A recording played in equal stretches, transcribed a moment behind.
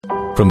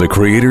From the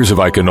creators of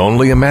I Can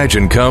Only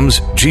Imagine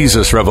comes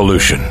Jesus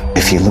Revolution.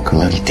 If you look a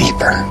little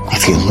deeper,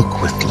 if you look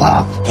with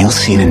love, you'll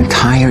see an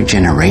entire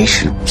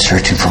generation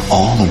searching for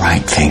all the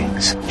right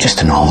things,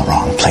 just in all the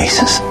wrong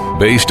places.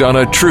 Based on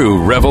a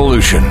true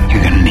revolution.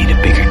 You're going to need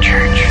a bigger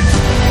church.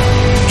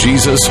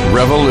 Jesus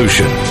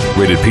Revolution.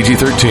 Rated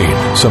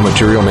PG-13. Some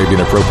material may be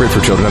inappropriate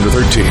for children under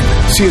 13.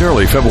 See it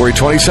early February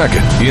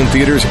 22nd. In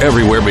theaters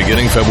everywhere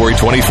beginning February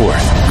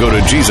 24th. Go to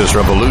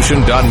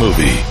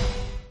JesusRevolution.movie.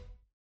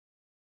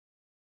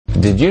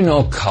 Did you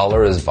know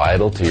color is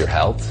vital to your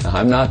health?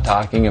 I'm not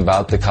talking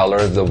about the color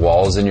of the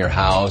walls in your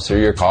house or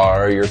your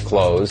car or your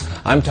clothes.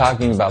 I'm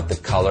talking about the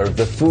color of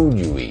the food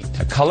you eat.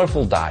 A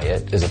colorful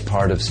diet is a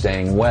part of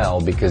staying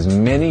well because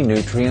many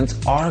nutrients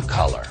are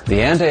color. The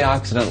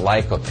antioxidant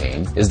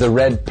lycopene is the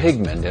red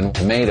pigment in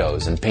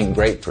tomatoes and pink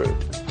grapefruit.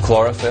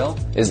 Chlorophyll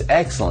is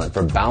excellent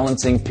for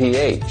balancing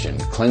pH and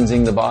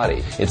cleansing the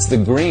body. It's the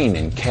green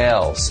in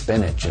kale,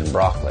 spinach, and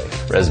broccoli.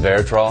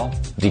 Resveratrol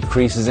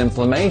decreases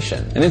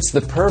inflammation, and it's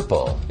the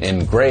purple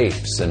in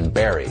grapes and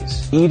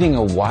berries. Eating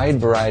a wide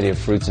variety of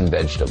fruits and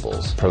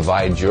vegetables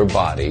provides your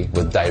body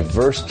with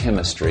diverse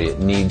chemistry it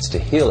needs to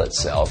heal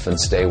itself and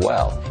stay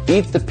well.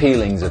 Eat the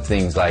peelings of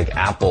things like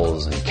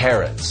apples and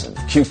carrots and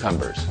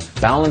cucumbers.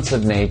 Balance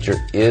of Nature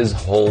is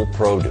whole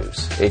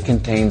produce. It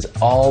contains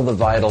all the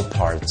vital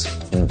parts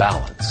in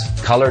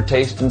balance. Color,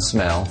 taste, and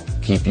smell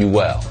keep you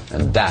well,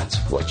 and that's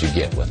what you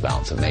get with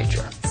Balance of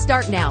Nature.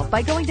 Start now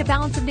by going to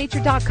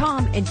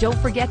balanceofnature.com and don't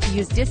forget to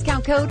use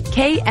discount code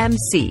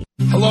KMC.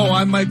 Hello,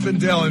 I'm Mike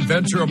Lindell,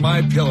 inventor of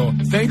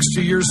MyPillow. Thanks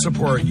to your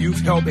support, you've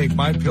helped make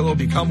MyPillow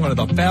become one of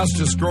the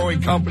fastest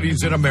growing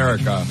companies in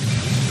America.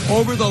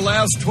 Over the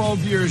last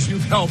 12 years,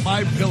 you've helped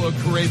MyPillow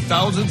create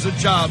thousands of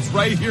jobs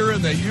right here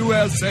in the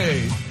USA.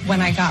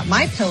 When I got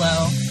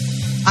MyPillow,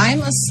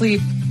 I'm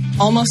asleep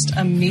almost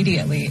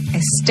immediately. I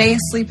stay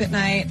asleep at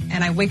night,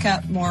 and I wake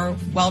up more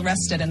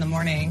well-rested in the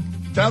morning.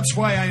 That's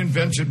why I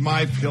invented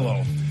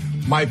MyPillow.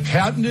 My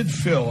patented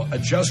fill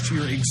adjusts to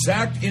your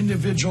exact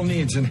individual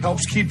needs and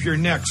helps keep your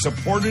neck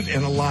supported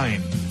and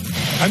aligned.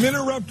 I'm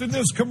interrupting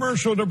this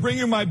commercial to bring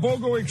you my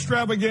BOGO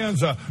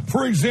extravaganza.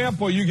 For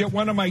example, you get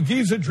one of my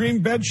Giza Dream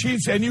bed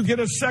sheets and you get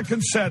a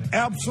second set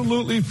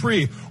absolutely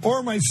free.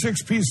 Or my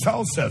 6-piece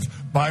towel sets.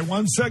 Buy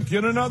one set,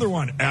 get another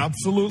one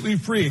absolutely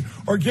free.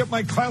 Or get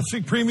my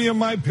classic premium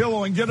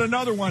MyPillow and get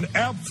another one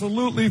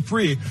absolutely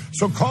free.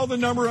 So call the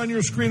number on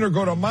your screen or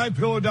go to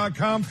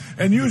MyPillow.com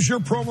and use your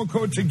promo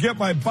code to get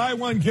my buy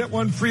one, get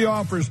one free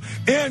offers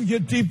and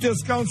get deep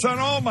discounts on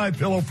all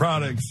MyPillow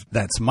products.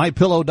 That's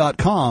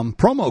MyPillow.com,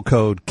 promo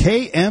code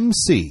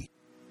KMC.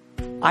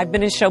 I've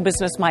been in show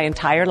business my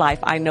entire life.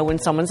 I know when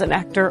someone's an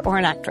actor or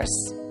an actress.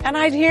 And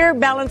I'd hear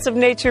Balance of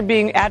Nature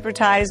being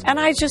advertised, and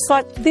I just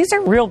thought, these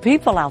are real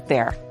people out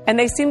there. And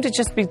they seem to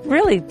just be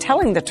really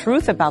telling the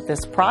truth about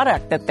this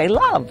product that they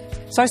love.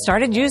 So I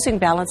started using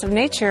Balance of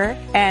Nature,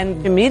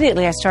 and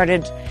immediately I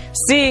started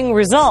seeing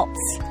results.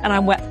 And I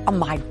went, oh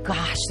my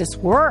gosh, this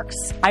works.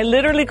 I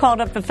literally called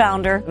up the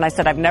founder, and I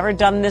said, I've never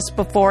done this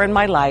before in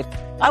my life.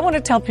 I want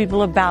to tell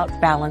people about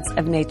Balance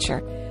of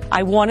Nature.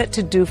 I want it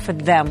to do for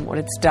them what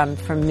it's done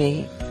for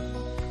me.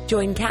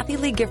 Join Kathy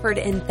Lee Gifford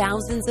and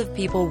thousands of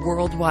people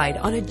worldwide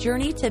on a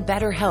journey to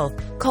better health.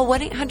 Call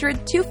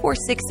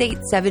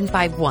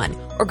 1-800-246-8751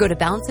 or go to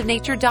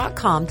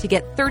balanceofnature.com to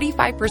get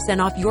 35%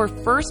 off your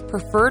first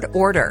preferred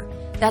order.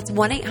 That's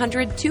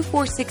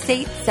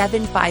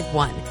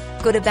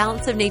 1-800-246-8751. Go to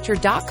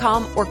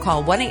balanceofnature.com or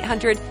call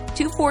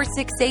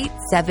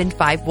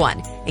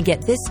 1-800-246-8751 and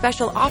get this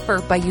special offer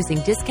by using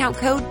discount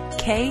code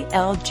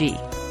KLG.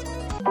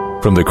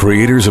 From the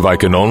creators of I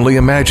Can Only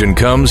Imagine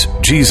comes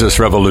Jesus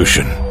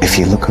Revolution. If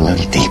you look a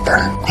little deeper,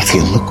 if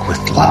you look with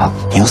love,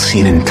 you'll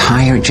see an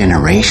entire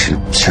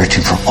generation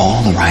searching for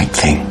all the right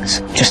things,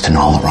 just in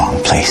all the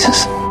wrong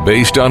places.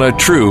 Based on a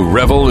true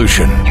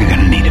revolution. You're going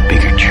to need a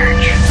bigger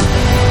church.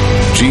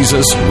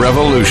 Jesus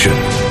Revolution.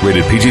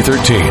 Rated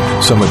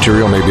PG-13. Some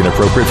material may be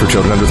inappropriate for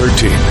children under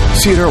 13.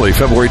 See it early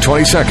February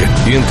 22nd.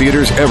 In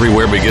theaters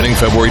everywhere beginning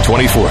February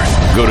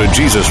 24th. Go to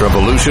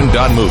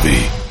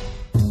JesusRevolution.movie.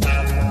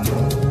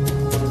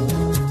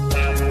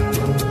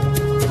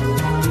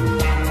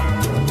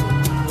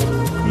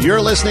 You're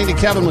listening to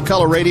Kevin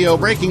McCullough Radio.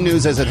 Breaking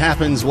news as it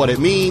happens, what it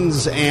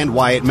means, and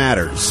why it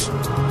matters.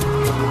 Kevin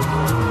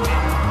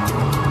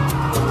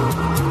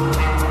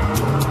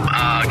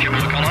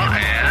McCullough,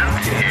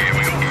 and here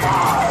we go.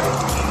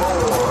 5,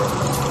 4,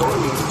 3,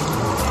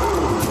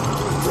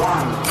 2,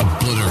 1.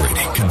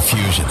 Obliterating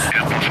confusion.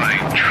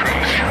 Amplifying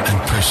truth. And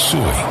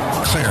pursuing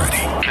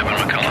clarity. Kevin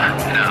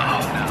McCullough,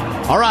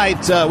 now. All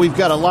right, we've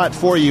got a lot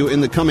for you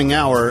in the coming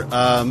hour.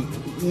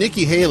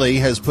 Nikki Haley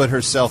has put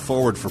herself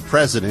forward for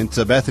president.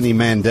 Bethany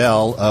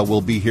Mandel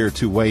will be here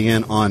to weigh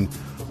in on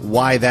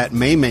why that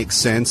may make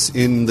sense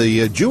in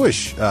the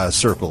Jewish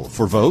circle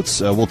for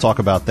votes. We'll talk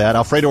about that.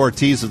 Alfredo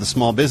Ortiz of the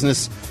small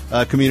business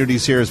community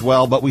is here as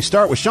well. But we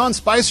start with Sean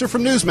Spicer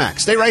from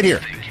Newsmax. Stay right here.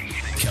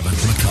 Kevin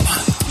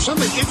McCullough.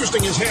 Something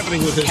interesting is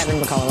happening with this. Kevin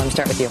McCullough, let me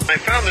start with you. I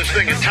found this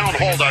thing at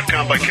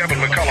townhall.com by Kevin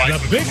McCullough.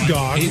 The big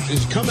dog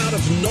has come out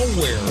of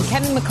nowhere.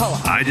 Kevin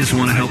McCullough. I just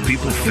want to help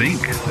people think.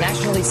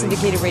 Nationally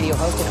syndicated radio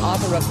host and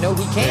author of No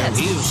He Can't.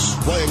 He's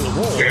playing the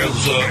role.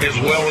 As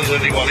well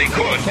as anybody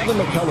could. Kevin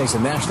McCullough is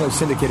a nationally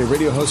syndicated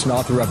radio host and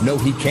author of No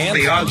He Can't.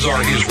 The odds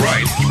are he's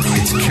right.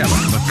 It's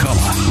Kevin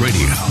McCullough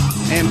Radio.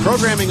 And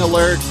programming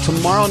alert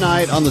tomorrow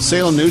night on the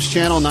Salem News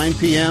Channel, 9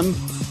 p.m.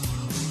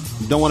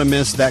 Don't want to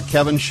miss that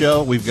Kevin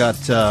show. We've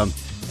got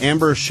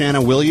Amber Shanna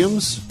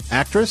Williams,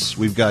 actress.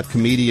 We've got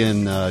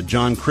comedian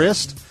John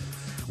Christ.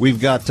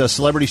 We've got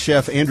celebrity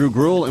chef Andrew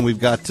Gruel, and we've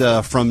got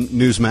from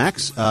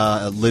Newsmax,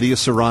 Lydia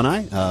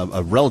Serrani,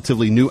 a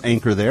relatively new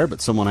anchor there, but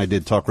someone I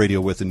did talk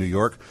radio with in New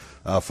York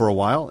for a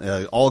while.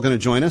 All going to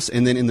join us.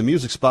 And then in the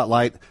music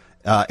spotlight,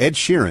 Ed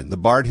Sheeran, the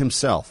Bard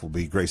himself, will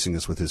be gracing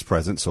us with his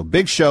presence. So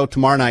big show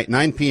tomorrow night,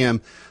 9 p.m.,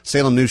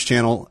 Salem News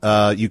Channel.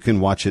 You can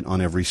watch it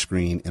on every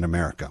screen in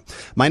America.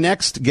 My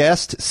next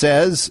guest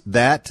says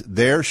that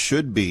there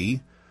should be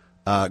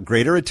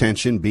greater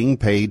attention being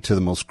paid to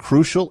the most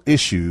crucial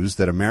issues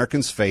that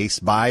Americans face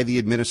by the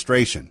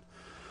administration.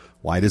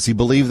 Why does he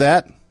believe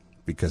that?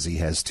 Because he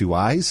has two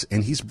eyes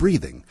and he's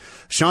breathing.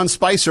 Sean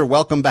Spicer,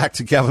 welcome back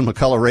to Kevin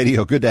McCullough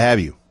Radio. Good to have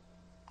you.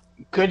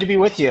 Good to be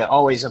with you.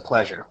 Always a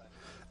pleasure.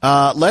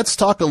 Let's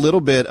talk a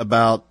little bit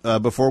about,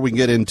 before we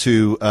get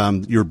into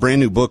your brand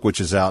new book,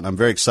 which is out, and I'm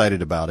very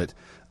excited about it.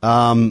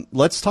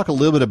 Let's talk a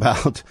little bit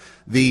about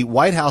the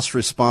White House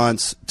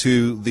response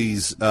to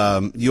these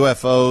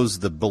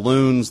UFOs, the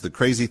balloons, the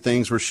crazy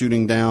things we're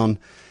shooting down,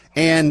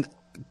 and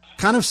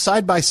kind of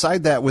side by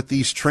side that with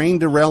these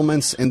train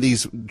derailments and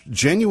these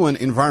genuine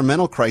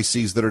environmental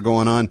crises that are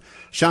going on.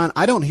 Sean,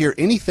 I don't hear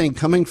anything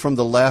coming from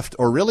the left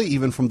or really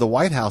even from the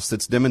White House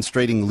that's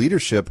demonstrating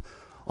leadership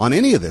on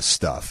any of this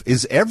stuff.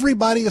 Is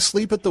everybody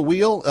asleep at the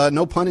wheel?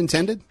 No pun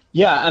intended?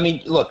 Yeah, I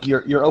mean, look,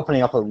 you're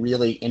opening up a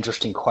really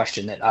interesting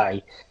question that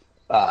I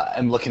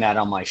am looking at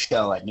on my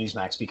show at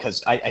Newsmax,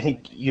 because I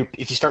think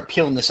if you start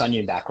peeling this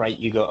onion back, right,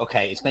 you go,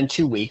 okay, it's been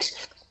 2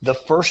 weeks. The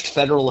first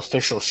federal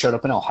official showed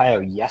up in Ohio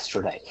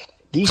yesterday.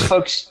 These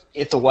folks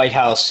at the White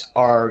House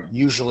are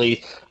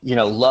usually,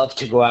 love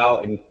to go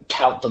out and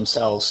tout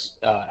themselves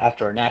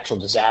after a natural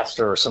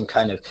disaster or some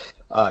kind of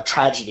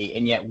tragedy,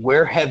 and yet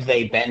where have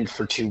they been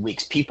for 2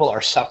 weeks? People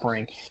are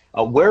suffering.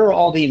 Where are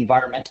all the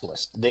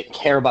environmentalists that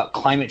care about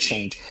climate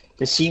change,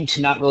 that seem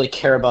to not really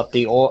care about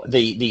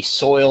the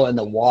soil and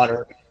the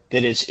water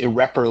that is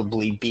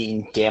irreparably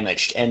being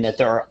damaged, and that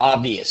there are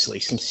obviously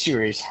some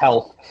serious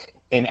health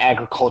and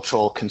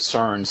agricultural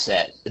concerns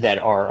that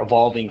are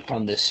evolving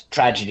from this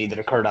tragedy that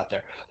occurred out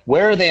there?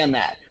 Where are they on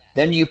that?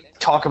 Then you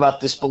talk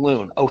about this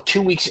balloon.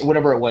 2 weeks,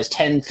 whatever it was,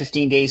 10,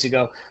 15 days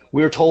ago,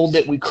 we were told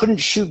that we couldn't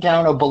shoot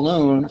down a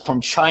balloon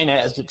from China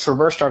as it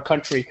traversed our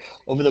country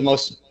over the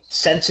most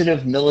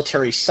sensitive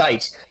military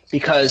sites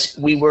because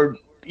we were,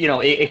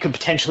 it could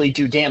potentially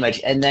do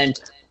damage. And then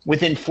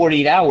within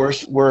 48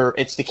 hours,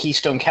 it's the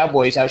Keystone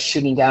Cowboys out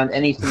shooting down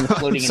anything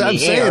floating in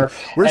the air.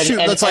 We're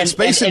shooting, that's like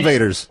Space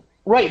Invaders.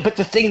 Right, but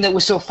the thing that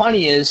was so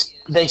funny is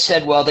they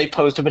said, well, they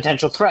posed a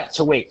potential threat.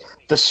 So wait,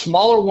 the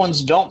smaller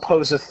ones don't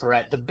pose a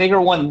threat. The bigger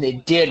one they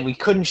did, we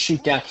couldn't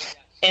shoot down.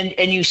 And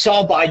you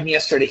saw Biden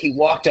yesterday. He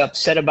walked up,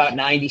 said about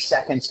 90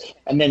 seconds,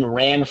 and then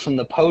ran from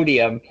the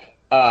podium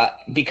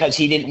because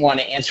he didn't want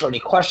to answer any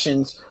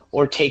questions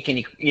or take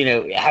any,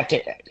 have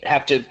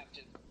to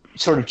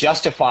sort of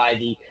justify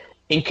the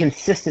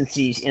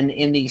inconsistencies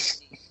in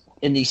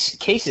these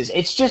cases.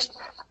 It's just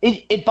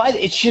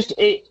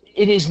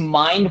it is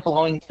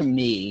mind-blowing to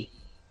me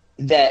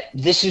that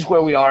this is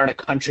where we are in a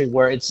country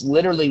where it's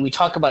literally, we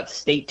talk about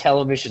state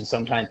television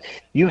sometimes.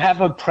 You have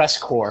a press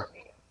corps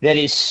that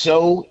is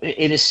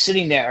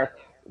sitting there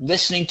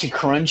listening to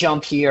Karine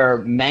Jean-Pierre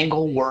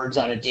mangle words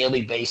on a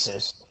daily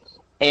basis,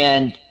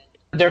 and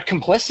they're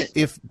complicit.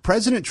 If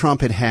President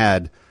Trump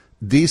had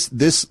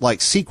this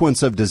like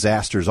sequence of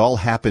disasters all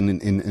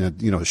happen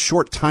in a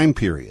short time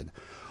period,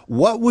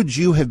 what would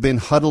you have been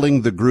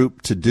huddling the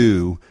group to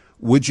do?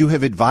 Would you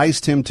have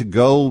advised him to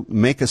go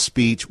make a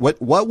speech?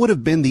 What would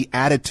have been the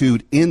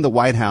attitude in the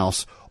White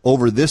House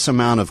over this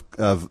amount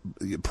of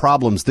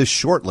problems this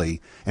shortly,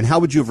 and how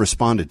would you have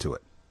responded to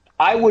it?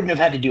 I wouldn't have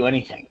had to do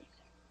anything,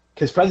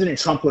 because President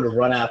Trump would have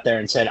run out there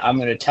and said, I'm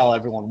going to tell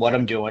everyone what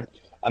I'm doing.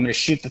 I'm going to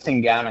shoot the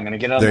thing down. I'm going to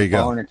get on the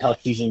phone and tell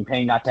Xi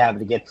Jinping not to have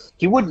it again.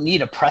 He wouldn't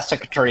need a press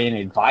secretary and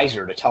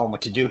advisor to tell him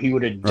what to do. He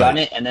would have done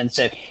it and then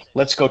said,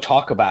 let's go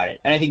talk about it.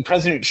 And I think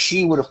President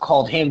Xi would have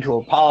called him to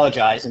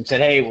apologize and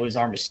said, hey, it was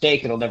our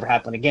mistake. It'll never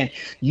happen again.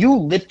 You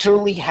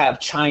literally have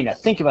China,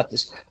 think about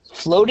this,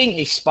 floating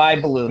a spy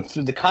balloon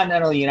through the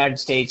continental United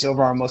States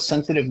over our most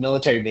sensitive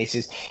military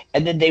bases,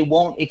 and then they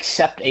won't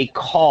accept a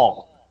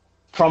call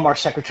from our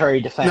Secretary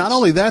of Defense. Not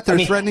only that, they're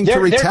threatening to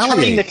retaliate. They're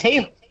turning the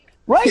table.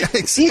 Right. Yeah,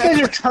 exactly. These guys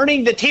are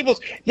turning the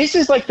tables. This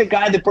is like the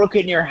guy that broke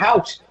into your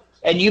house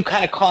and you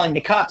kind of calling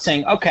the cops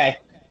saying, okay,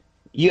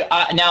 now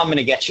I'm going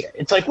to get you.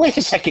 It's like, wait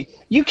a second.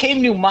 You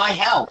came to my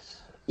house.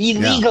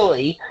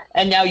 illegally,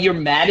 and now you're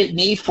mad at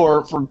me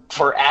for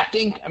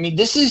acting. I mean,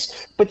 this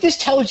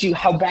tells you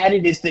how bad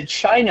it is that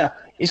China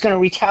is going to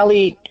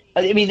retaliate.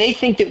 I mean, they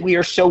think that we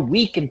are so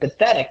weak and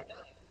pathetic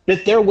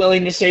that they're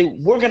willing to say,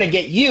 we're going to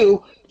get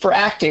you for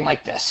acting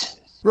like this.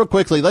 Real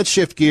quickly, let's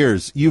shift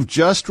gears. You've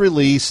just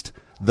released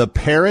The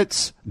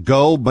Parrots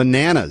Go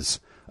Bananas.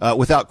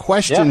 Without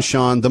question,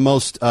 Sean, the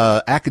most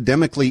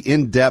academically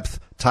in-depth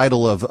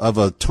title of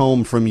a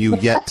tome from you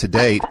yet to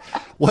date.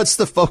 What's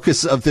the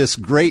focus of this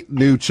great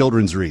new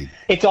children's read?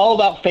 It's all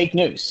about fake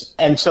news.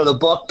 And so the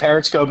book,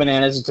 Parrots Go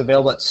Bananas, it's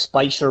available at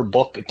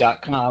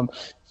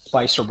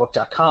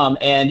spicerbook.com,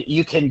 and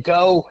you can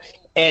go,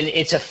 and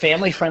it's a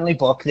family-friendly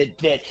book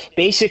that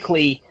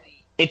basically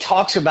it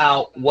talks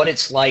about what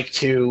it's like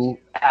to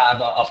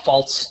have a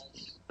false,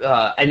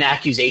 an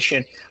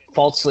accusation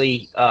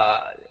falsely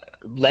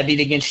levied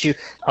against you.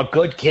 A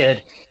good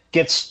kid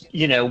gets,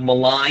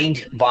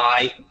 maligned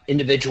by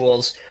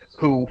individuals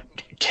who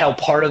tell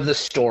part of the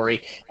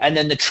story, and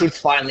then the truth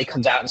finally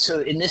comes out. And so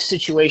in this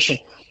situation,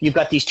 you've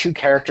got these two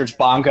characters,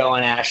 Bongo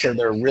and Asher.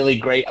 They're really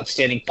great,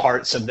 upstanding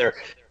parts of their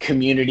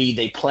community.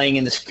 They playing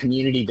in this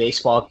community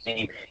baseball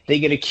game. They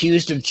get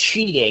accused of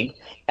cheating,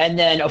 and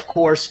then, of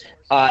course,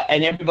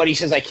 and everybody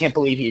says, I can't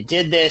believe you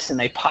did this, and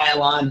they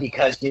pile on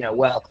because,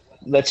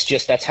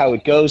 that's how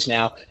it goes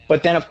now.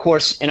 But then, of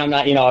course, and I'm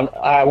not,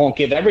 I won't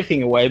give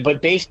everything away, but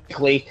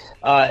basically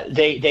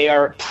they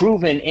are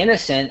proven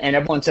innocent, and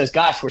everyone says,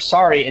 gosh, we're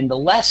sorry. And the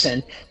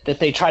lesson that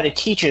they try to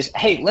teach is,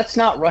 hey, let's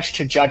not rush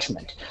to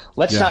judgment.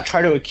 Let's not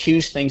try to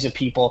accuse things of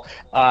people.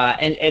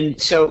 And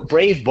so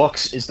Brave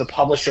Books is the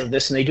publisher of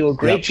this, and they do a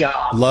great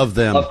job. Love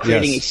them. Of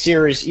creating a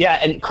series. Yeah,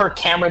 and Kirk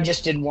Cameron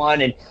just did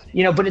one. And,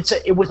 but it's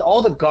with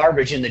all the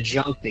garbage and the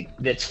junk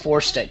that's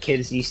forced at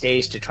kids these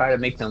days to try to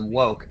make them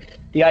woke.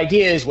 The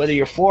idea is whether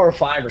you're 4 or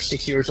 5 or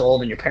 6 years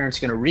old and your parents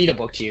are going to read a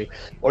book to you,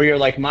 or you're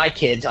like my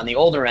kids on the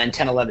older end,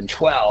 10, 11,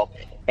 12,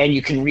 and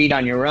you can read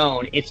on your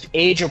own, it's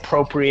age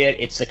appropriate.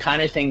 It's the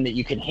kind of thing that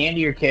you can hand to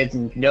your kids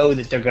and know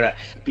that they're going to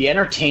be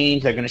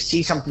entertained. They're going to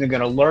see something. They're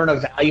going to learn a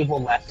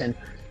valuable lesson.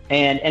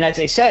 And as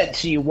I said,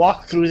 so you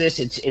walk through this,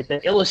 it's the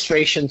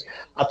illustrations,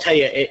 I'll tell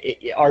you,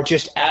 it are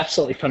just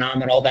absolutely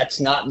phenomenal. That's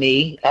not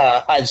me,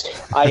 as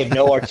I have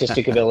no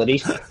artistic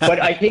abilities. But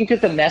I think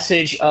that the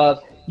message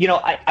of,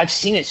 I've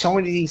seen it. So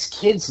many of these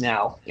kids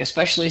now,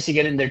 especially as they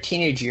get in their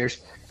teenage years,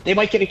 they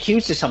might get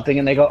accused of something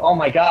and they go, oh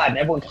my God, and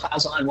everyone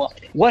piles on. Well,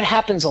 what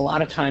happens a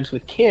lot of times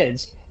with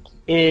kids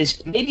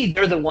is maybe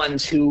they're the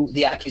ones who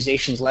the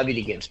accusation's levied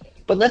against.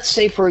 But let's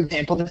say, for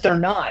example, that they're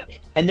not,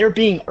 and they're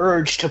being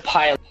urged to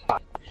pile on.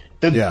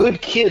 The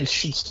good kids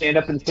should stand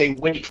up and say,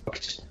 wait,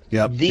 folks,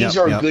 these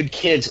are good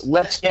kids.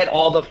 Let's get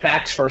all the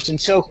facts first. And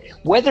so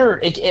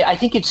I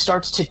think it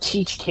starts to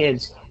teach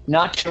kids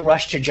not to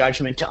rush to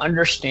judgment, to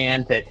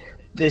understand that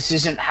this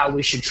isn't how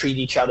we should treat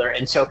each other.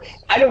 And so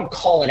I don't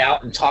call it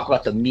out and talk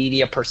about the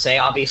media per se.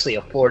 Obviously,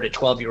 a 4 to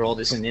 12-year-old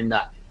isn't in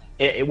the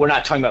we're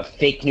not talking about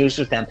fake news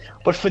with them.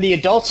 But for the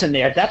adults in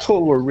there, that's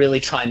what we're really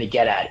trying to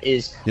get at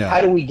is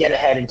how do we get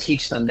ahead and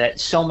teach them that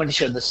so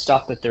much of the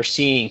stuff that they're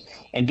seeing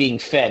and being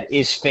fed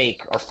is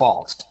fake or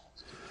false.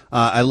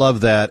 I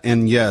love that.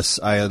 And yes,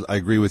 I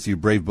agree with you.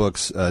 Brave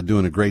Books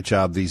doing a great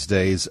job these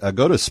days.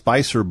 Go to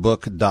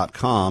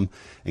spicerbook.com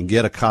and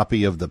get a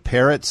copy of The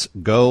Parrots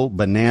Go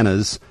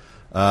Bananas.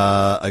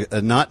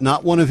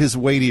 Not one of his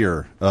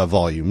weightier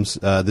volumes.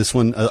 This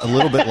one a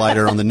little bit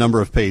lighter on the number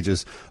of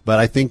pages, but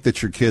I think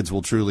that your kids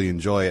will truly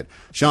enjoy it.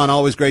 Sean,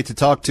 always great to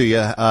talk to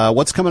you.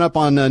 What's coming up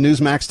on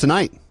Newsmax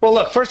tonight? Well,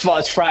 look, first of all,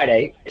 it's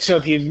Friday, so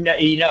if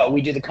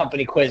we do the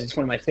company quiz. It's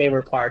one of my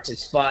favorite parts.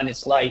 It's fun,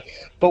 it's light,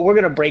 but we're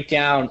going to break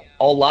down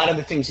a lot of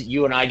the things that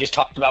you and I just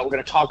talked about. We're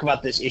going to talk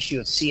about this issue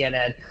of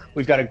CNN.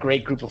 We've got a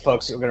great group of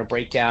folks that we're going to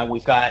break down.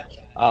 We've got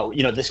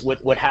this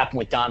what happened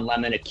with Don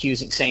Lemon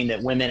saying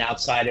that women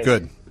outside of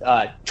 20s,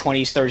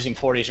 30s, and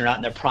 40s are not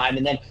in their prime.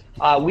 And then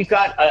we've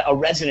got a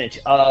resident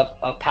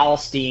of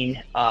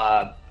Palestine,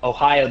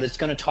 Ohio, that's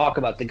going to talk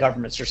about the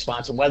government's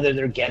response and whether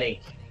they're getting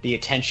the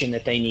attention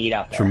that they need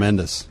out there.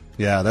 Tremendous.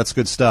 Yeah, that's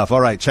good stuff.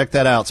 All right, check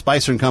that out.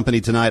 Spicer &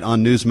 Company tonight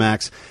on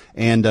Newsmax.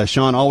 And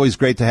Sean, always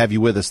great to have you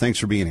with us. Thanks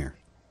for being here.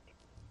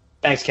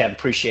 Thanks, Kevin.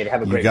 Appreciate it.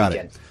 Have a great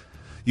weekend.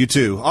 You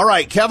too. All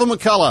right, Kevin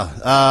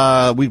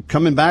McCullough. We're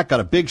coming back. Got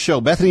a big show.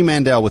 Bethany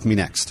Mandel with me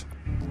next.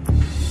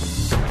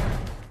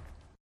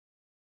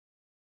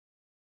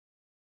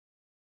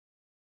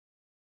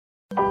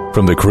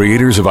 From the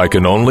creators of I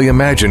Can Only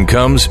Imagine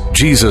comes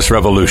Jesus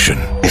Revolution.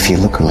 If you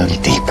look a little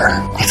deeper,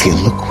 if you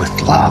look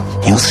with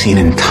love, you'll see an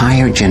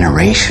entire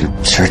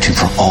generation searching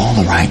for all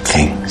the right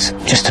things,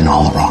 just in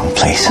all the wrong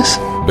places.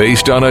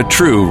 Based on a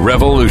true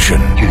revolution.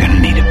 You're going to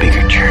need a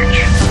bigger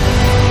church.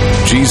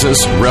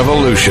 Jesus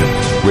Revolution.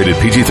 Rated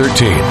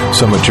PG-13.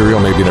 Some material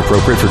may be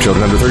inappropriate for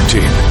children under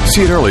 13.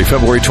 See it early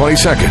February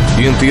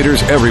 22nd. In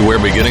theaters everywhere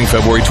beginning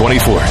February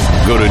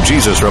 24th. Go to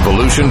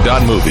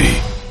JesusRevolution.movie.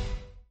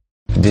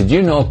 Did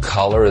you know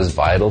color is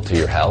vital to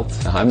your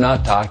health? I'm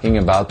not talking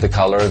about the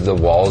color of the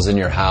walls in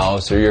your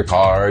house or your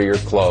car or your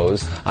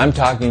clothes. I'm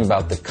talking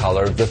about the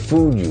color of the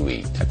food you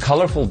eat. A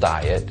colorful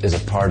diet is a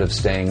part of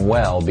staying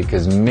well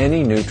because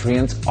many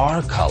nutrients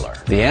are color.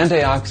 The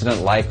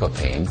antioxidant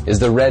lycopene is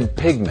the red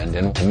pigment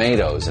in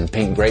tomatoes and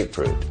pink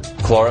grapefruit.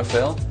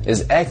 Chlorophyll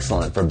is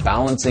excellent for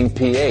balancing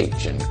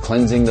pH and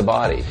cleansing the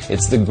body.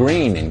 It's the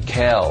green in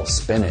kale,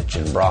 spinach,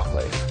 and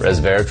broccoli.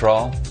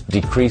 Resveratrol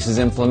decreases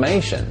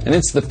inflammation, and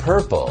it's the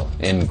purple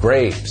in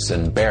grapes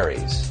and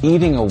berries.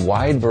 Eating a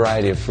wide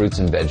variety of fruits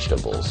and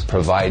vegetables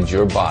provides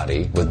your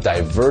body with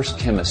diverse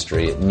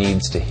chemistry it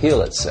needs to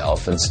heal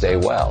itself and stay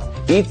well.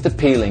 Eat the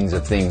peelings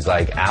of things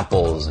like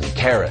apples and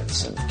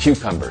carrots and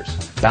cucumbers.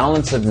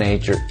 Balance of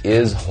Nature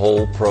is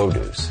whole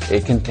produce.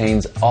 It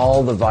contains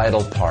all the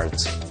vital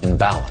parts in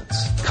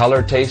balance.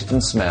 Color, taste,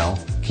 and smell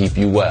keep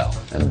you well,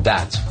 and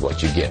that's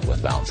what you get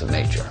with Balance of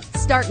Nature.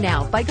 Start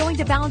now by going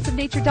to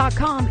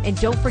balanceofnature.com and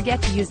don't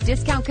forget to use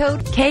discount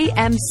code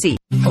KMC.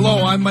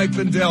 Hello, I'm Mike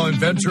Lindell,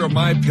 inventor of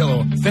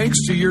MyPillow. Thanks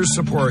to your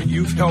support,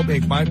 you've helped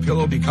make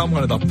MyPillow become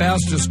one of the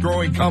fastest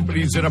growing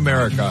companies in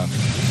America.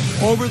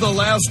 Over the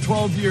last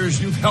 12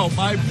 years, you've helped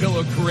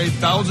MyPillow create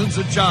thousands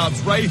of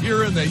jobs right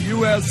here in the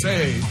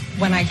USA.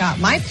 When I got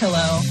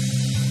MyPillow,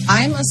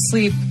 I'm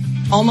asleep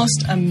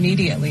almost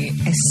immediately.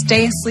 I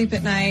stay asleep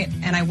at night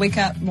and I wake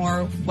up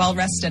more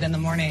well-rested in the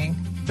morning.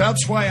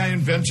 That's why I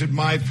invented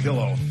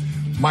MyPillow.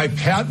 My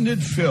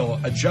patented fill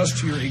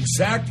adjusts to your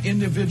exact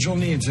individual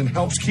needs and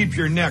helps keep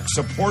your neck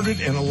supported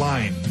and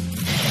aligned.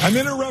 I'm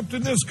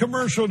interrupting this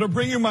commercial to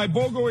bring you my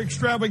BOGO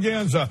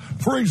extravaganza.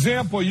 For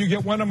example, you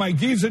get one of my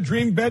Giza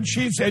Dream bed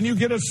sheets and you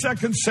get a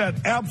second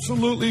set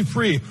absolutely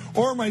free.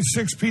 Or my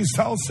 6-piece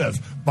towel sets.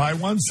 Buy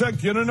one set,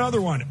 get another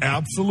one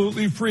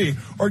absolutely free.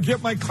 Or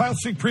get my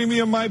classic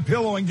premium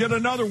MyPillow and get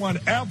another one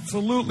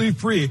absolutely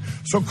free.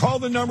 So call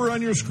the number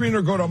on your screen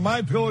or go to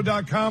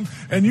MyPillow.com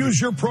and use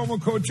your promo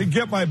code to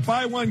get my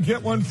buy one,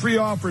 get one free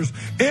offers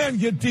and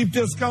get deep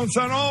discounts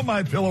on all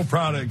MyPillow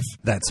products.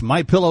 That's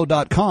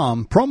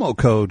MyPillow.com, promo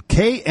code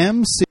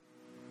KMC.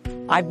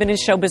 I've been in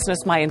show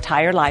business my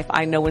entire life.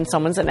 I know when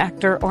someone's an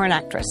actor or an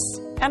actress.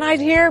 And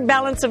I'd hear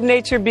Balance of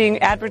Nature being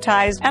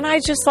advertised, and I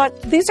just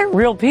thought, these are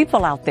real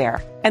people out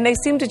there. And they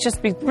seem to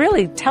just be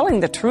really telling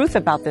the truth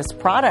about this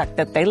product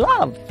that they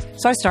love.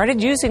 So I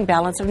started using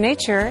Balance of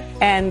Nature,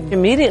 and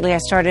immediately I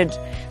started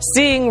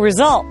seeing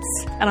results.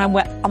 And I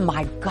went, oh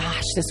my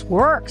gosh, this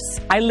works.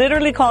 I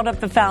literally called up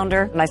the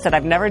founder, and I said,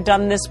 I've never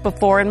done this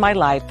before in my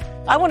life.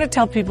 I want to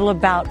tell people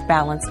about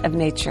Balance of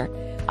Nature.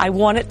 I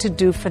want it to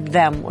do for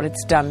them what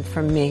it's done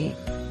for me.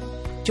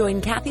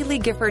 Join Kathy Lee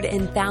Gifford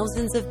and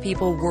thousands of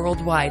people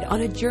worldwide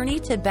on a journey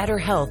to better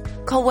health.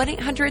 Call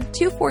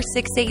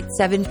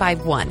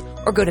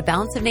 1-800-246-8751 or go to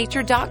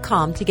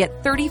balanceofnature.com to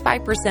get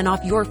 35%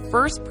 off your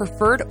first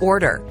preferred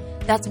order.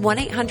 That's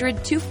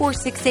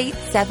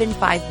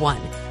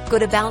 1-800-246-8751. Go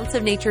to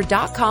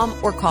balanceofnature.com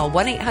or call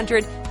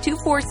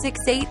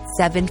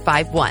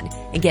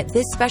 1-800-246-8751 and get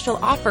this special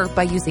offer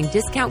by using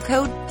discount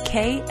code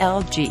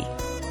KLG.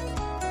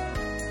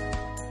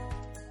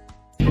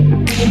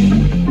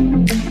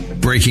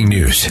 Breaking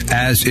news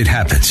as it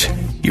happens.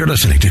 You're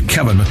listening to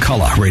Kevin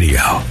McCullough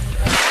Radio.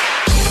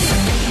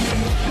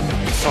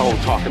 This whole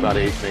talk about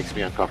age makes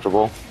me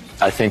uncomfortable.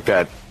 I think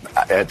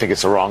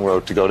it's the wrong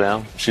road to go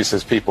down. She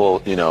says people,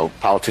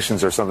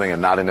 politicians or something are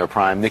not in their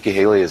prime. Nikki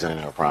Haley isn't in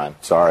her prime.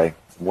 Sorry.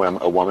 When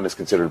a woman is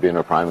considered to be in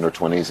her prime in her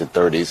 20s and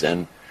 30s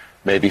and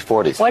maybe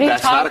 40s. What are you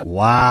talking?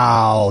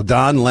 Wow,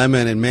 Don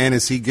Lemon, and man,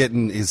 is he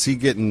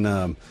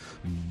getting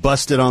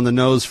busted on the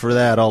nose for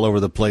that all over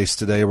the place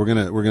today. We're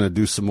gonna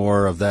do some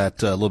more of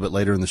that a little bit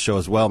later in the show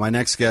as well. My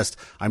next guest,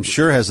 I'm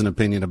sure, has an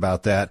opinion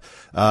about that.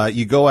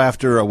 You go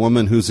after a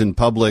woman who's in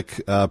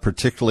public,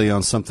 particularly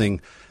on something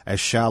as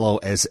shallow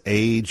as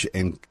age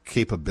and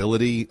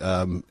capability,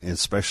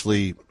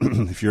 especially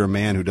if you're a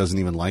man who doesn't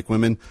even like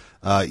women.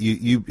 I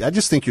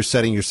just think you're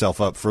setting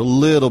yourself up for a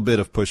little bit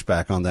of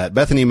pushback on that.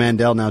 Bethany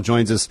Mandel now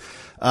joins us.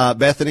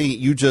 Bethany,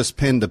 you just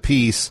pinned a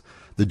piece,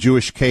 The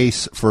Jewish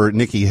Case for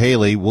Nikki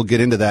Haley. We'll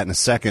get into that in a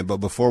second, but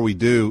before we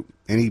do,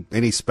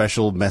 any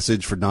special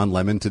message for Don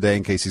Lemon today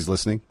in case he's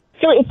listening?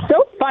 So it's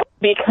so fun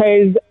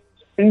because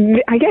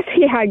I guess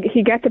he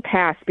gets a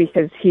pass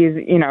because he's,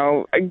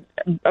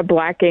 a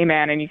black gay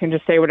man and you can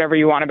just say whatever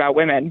you want about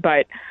women.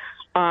 But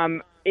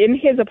in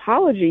his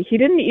apology, he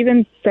didn't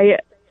even say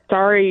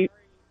sorry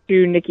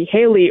to Nikki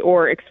Haley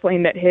or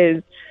explain that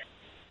his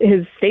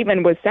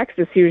statement was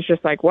sexist. He was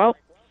just like, well,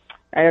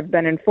 I have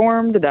been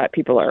informed that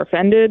people are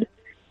offended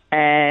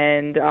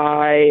and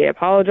I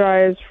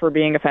apologize for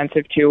being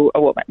offensive to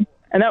a woman.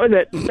 And that was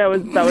it.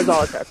 That was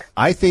all it took.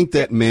 I think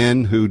that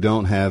men who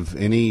don't have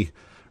any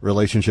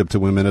relationship to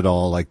women at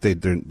all, like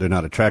they're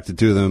not attracted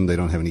to them, they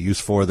don't have any use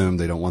for them,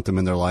 they don't want them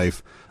in their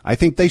life, I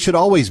think they should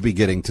always be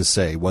getting to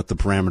say what the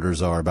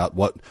parameters are about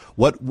what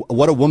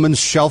a woman's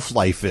shelf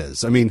life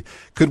is. I mean,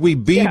 could we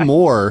be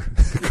more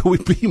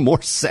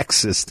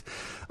sexist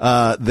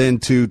than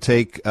to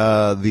take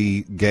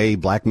the gay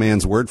black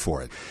man's word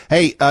for it.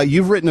 Hey,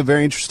 you've written a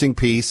very interesting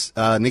piece.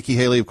 Nikki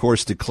Haley, of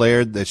course,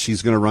 declared that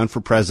she's going to run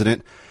for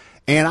president.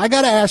 And I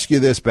got to ask you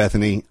this,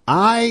 Bethany.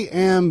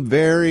 I'm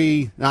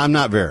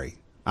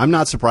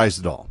not surprised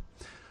at all.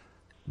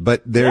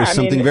 But there's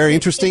something very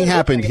interesting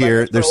happened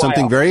here. There's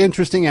something very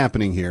interesting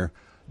happening here.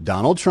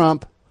 Donald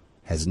Trump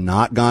has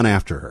not gone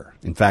after her.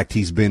 In fact,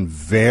 he's been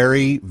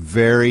very,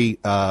 very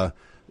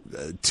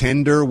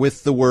tender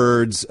with the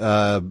words,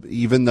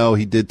 even though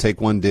he did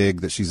take one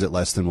dig that she's at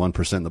less than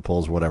 1% in the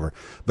polls or whatever.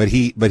 But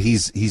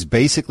he's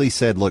basically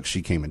said, look,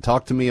 she came and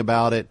talked to me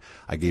about it.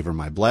 I gave her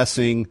my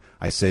blessing.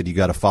 I said, you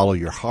got to follow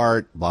your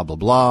heart, blah, blah,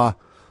 blah.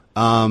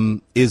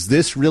 Is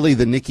this really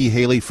the Nikki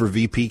Haley for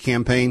VP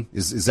campaign?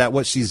 Is that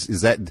what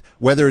is that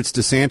whether it's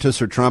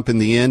DeSantis or Trump in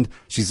the end?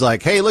 She's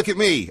like, hey, look at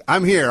me.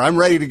 I'm here. I'm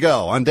ready to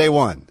go on day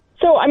one.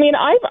 So, I mean,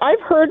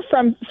 I've heard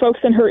from folks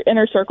in her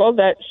inner circle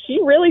that she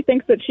really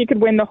thinks that she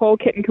could win the whole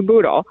kit and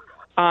caboodle.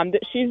 That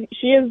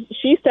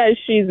she says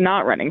she's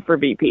not running for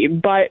VP,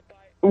 but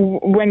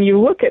when you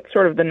look at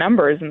sort of the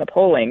numbers in the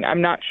polling,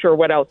 I'm not sure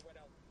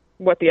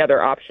what the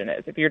other option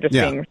is if you're just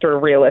being sort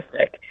of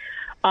realistic.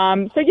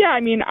 So yeah, I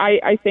mean,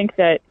 I think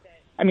that,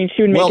 I mean,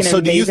 she would make an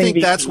amazing do you think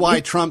VP. that's why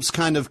Trump's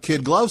kind of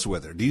kid gloves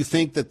with her? Do you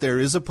think that there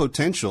is a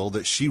potential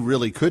that she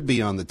really could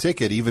be on the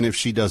ticket even if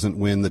she doesn't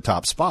win the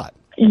top spot?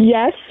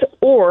 Yes,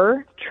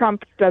 or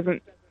Trump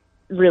doesn't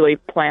really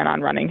plan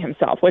on running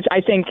himself, which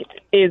I think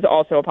is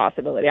also a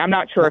possibility. I'm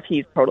not sure if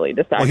he's totally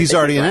decided. Well, he's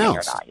already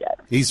announced. Or not yet.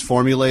 He's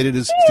formulated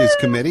his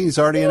committee. He's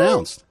already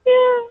announced.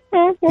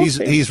 Yeah, we'll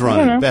he's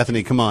running.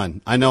 Bethany, come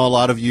on. I know a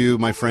lot of you,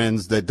 my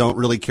friends, that don't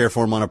really care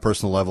for him on a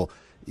personal level.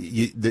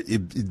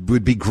 It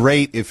would be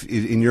great if,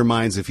 in your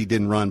minds, if he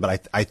didn't run.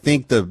 But I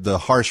think the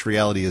harsh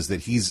reality is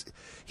that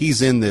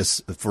he's in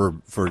this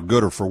for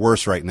good or for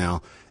worse right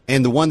now.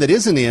 And the one that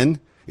isn't in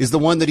is the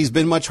one that he's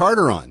been much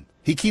harder on.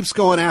 He keeps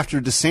going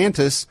after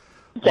DeSantis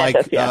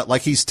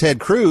like he's Ted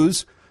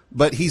Cruz,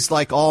 but he's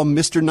like all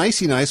Mr.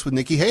 Nicey Nice with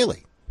Nikki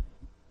Haley.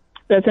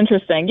 That's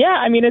interesting. Yeah,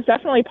 I mean, it's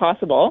definitely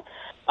possible.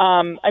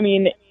 I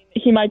mean,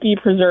 he might be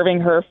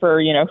preserving her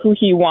for, who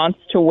he wants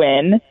to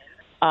win,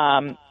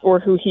 or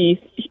who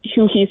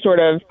he sort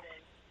of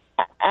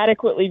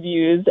adequately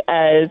views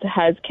as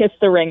has kissed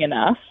the ring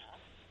enough.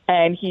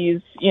 And he's,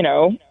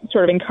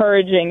 sort of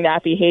encouraging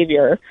that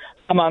behavior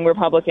among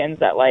Republicans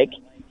that,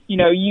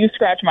 you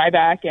scratch my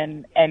back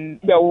and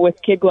go with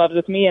kid gloves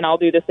with me and I'll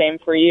do the same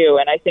for you.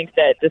 And I think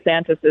that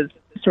DeSantis is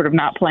sort of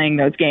not playing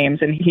those games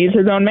and he's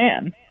his own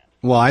man.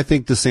 Well, I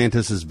think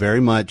DeSantis has very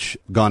much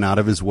gone out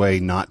of his way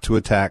not to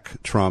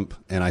attack Trump.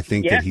 And I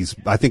think that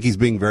he's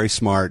being very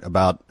smart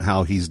about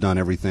how he's done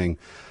everything.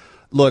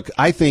 Look,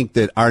 I think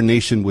that our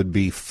nation would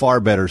be far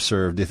better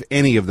served if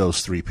any of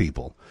those three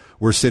people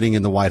were sitting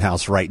in the White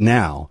House right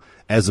now,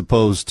 as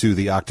opposed to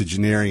the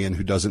octogenarian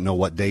who doesn't know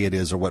what day it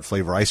is or what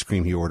flavor ice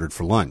cream he ordered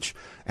for lunch.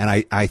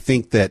 And I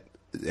think that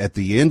at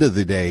the end of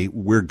the day,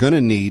 we're going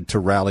to need to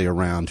rally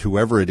around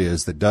whoever it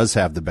is that does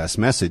have the best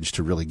message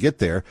to really get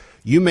there.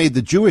 You made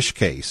the Jewish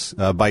case,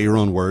 by your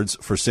own words,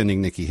 for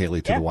sending Nikki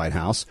Haley to the White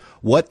House.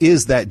 What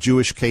is that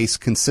Jewish case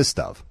consist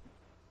of?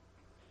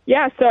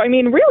 Yeah, so, I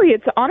mean, really,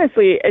 it's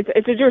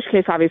a Jewish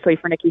case, obviously,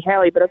 for Nikki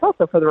Haley, but it's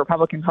also for the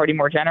Republican Party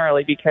more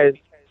generally because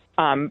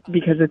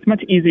it's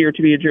much easier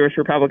to be a Jewish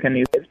Republican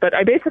these days. But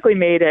I basically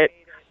made it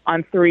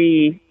on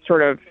three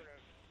sort of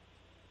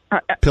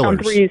pillars.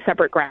 On three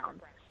separate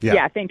grounds.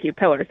 Yeah, thank you.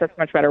 Pillars. That's a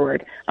much better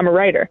word. I'm a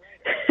writer.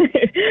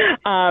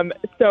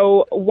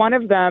 So one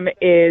of them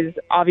is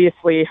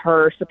obviously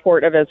her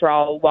support of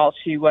Israel while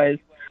she was,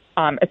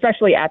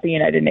 especially at the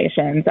United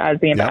Nations as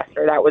the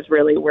ambassador. That was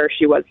really where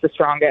she was the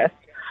strongest.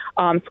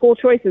 School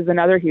choice is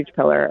another huge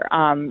pillar.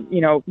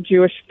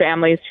 Jewish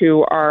families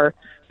who are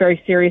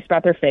very serious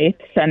about their faith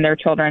send their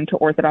children to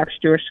Orthodox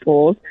Jewish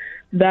schools.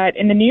 That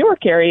in the New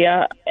York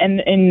area and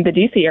in the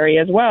D.C.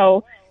 area as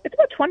well, it's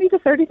about $20,000 to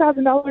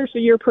 $30,000 a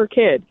year per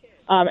kid.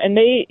 And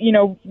they,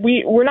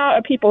 we're not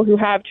a people who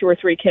have 2 or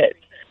 3 kids.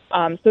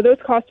 So those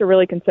costs are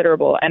really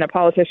considerable. And a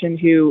politician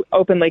who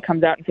openly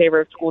comes out in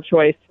favor of school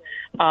choice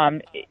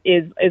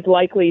is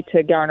likely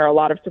to garner a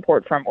lot of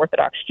support from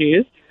Orthodox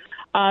Jews.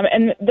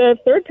 And the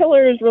third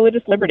pillar is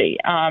religious liberty.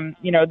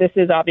 This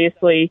is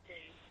obviously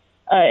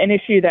an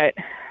issue that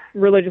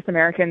religious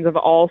Americans of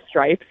all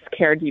stripes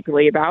care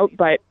deeply about.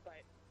 But,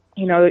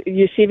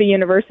 Yeshiva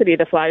University,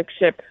 the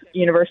flagship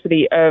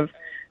university of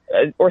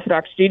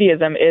Orthodox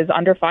Judaism, is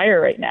under fire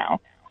right now,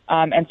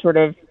 and sort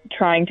of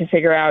trying to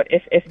figure out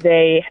if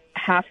they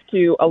have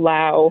to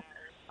allow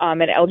an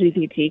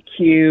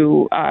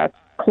LGBTQ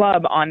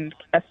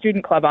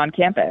student club on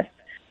campus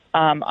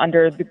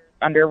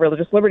under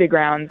religious liberty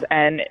grounds.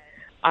 And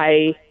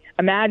I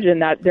imagine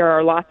that there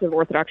are lots of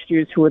Orthodox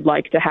Jews who would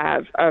like to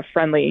have a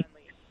friendly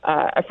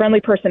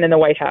person in the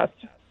White House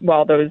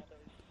while those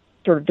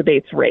sort of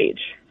debates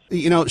rage.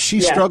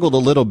 She struggled a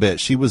little bit.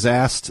 She was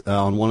asked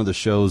on one of the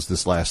shows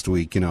this last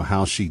week,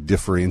 how she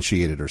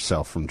differentiated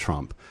herself from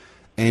Trump.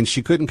 And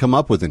she couldn't come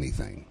up with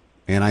anything.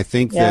 And I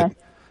think that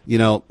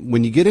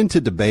when you get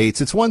into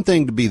debates, it's one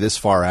thing to be this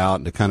far out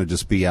and to kind of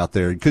just be out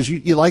there because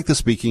you like the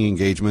speaking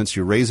engagements.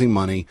 You're raising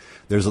money.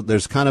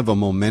 There's kind of a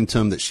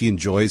momentum that she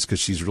enjoys because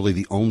she's really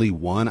the only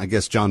one. I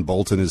guess John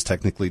Bolton is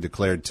technically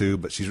declared too,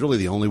 but she's really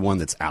the only one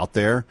that's out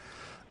there.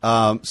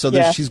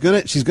 She's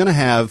gonna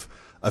have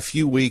a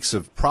few weeks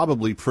of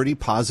probably pretty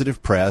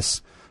positive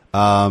press,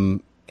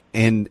 and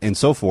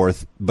so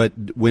forth. But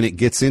when it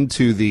gets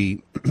into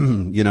the,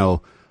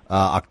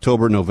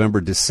 October,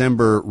 November,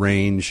 December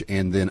range,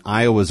 and then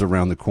Iowa's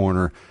around the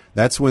corner,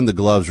 that's when the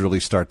gloves really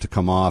start to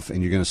come off,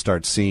 and you're going to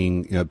start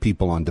seeing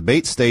people on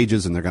debate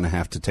stages, and they're going to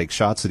have to take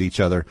shots at each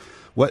other.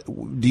 What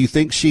do you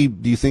think she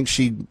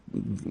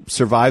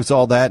survives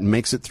all that and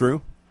makes it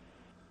through?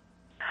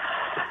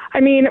 I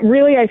mean,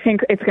 really, I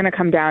think it's going to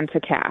come down to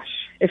cash.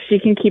 If she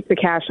can keep the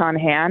cash on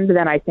hand,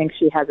 then I think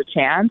she has a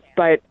chance.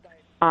 But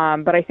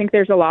I think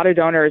there's a lot of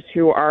donors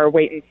who are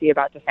wait and see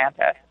about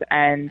DeSantis.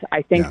 And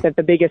I think that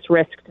the biggest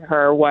risk to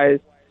her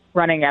was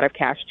running out of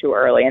cash too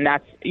early. And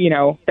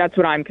that's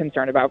what I'm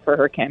concerned about for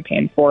her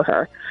campaign for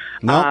her.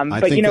 No,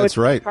 I think that's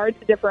right. It's hard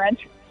to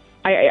differentiate.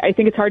 I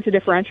think it's hard to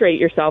differentiate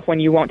yourself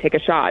when you won't take a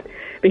shot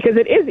because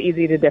it is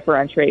easy to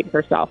differentiate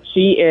herself.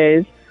 She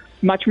is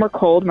much more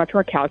cold, much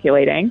more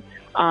calculating.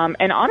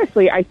 And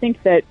honestly, I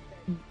think that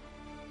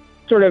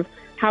sort of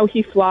how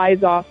he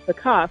flies off the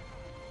cuff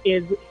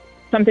is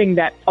something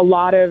that a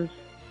lot of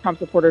Trump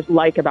supporters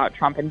like about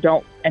Trump and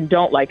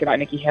don't like about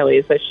Nikki Haley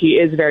is that she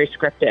is very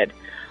scripted.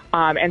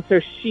 And so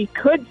she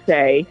could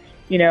say,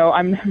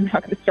 I'm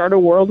not going to start a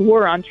world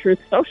war on Truth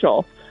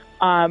Social.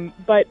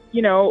 But,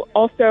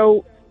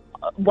 also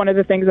one of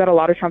the things that a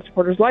lot of Trump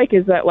supporters like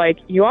is that, like,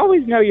 you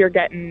always know you're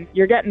getting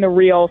the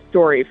real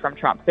story from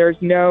Trump.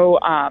 There's no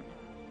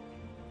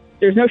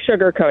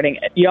sugarcoating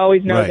it. You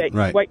always know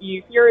what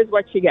you hear is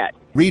what you get.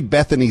 Read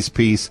Bethany's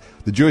piece,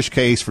 The Jewish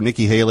Case for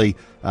Nikki Haley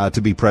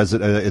to be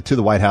president to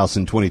the White House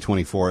in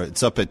 2024.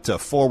 It's up at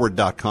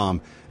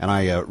forward.com, and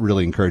I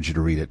really encourage you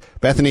to read it.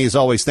 Bethany, as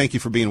always, thank you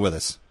for being with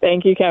us.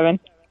 Thank you,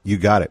 Kevin. You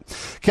got it.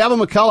 Kevin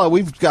McCullough,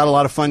 we've got a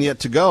lot of fun yet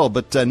to go,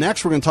 but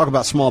next we're going to talk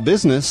about small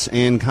business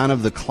and kind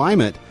of the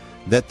climate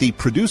that the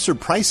Producer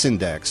Price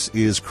Index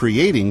is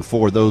creating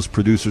for those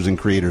producers and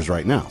creators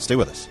right now. Stay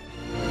with us.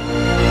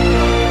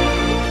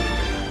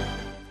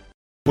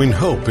 When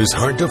hope is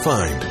hard to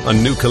find, a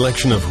new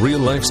collection of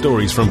real-life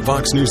stories from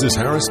Fox News'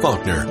 Harris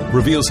Faulkner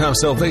reveals how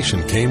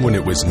salvation came when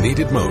it was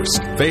needed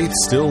most. Faith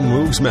still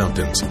moves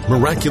mountains.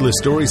 Miraculous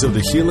stories of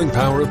the healing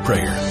power of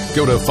prayer.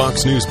 Go to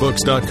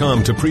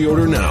foxnewsbooks.com to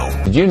pre-order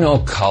now. Did you know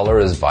color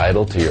is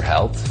vital to your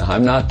health?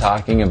 I'm not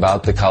talking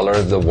about the color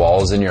of the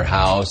walls in your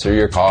house or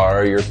your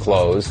car or your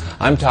clothes.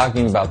 I'm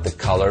talking about the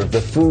color of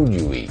the food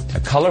you eat.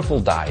 A colorful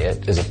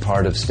diet is a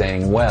part of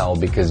staying well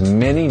because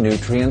many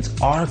nutrients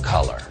are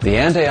color. The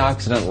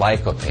antioxidant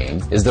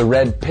lycopene is the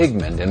red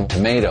pigment in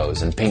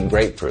tomatoes and pink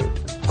grapefruit.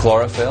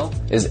 Chlorophyll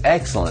is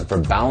excellent for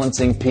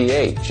balancing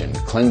pH and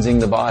cleansing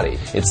the body.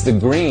 It's the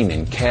green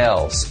in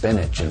kale,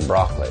 spinach, and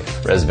broccoli.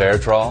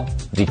 Resveratrol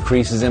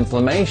decreases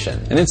inflammation,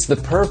 and it's the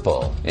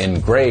purple in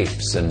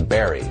grapes and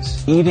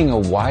berries. Eating a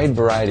wide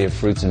variety of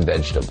fruits and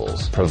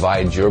vegetables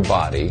provides your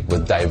body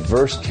with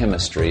diverse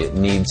chemistry it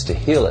needs to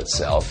heal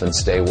itself and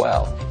stay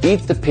well.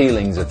 Eat the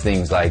peelings of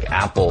things like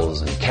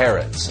apples and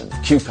carrots and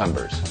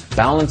cucumbers.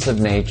 Balance of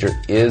Nature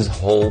is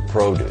whole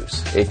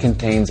produce. It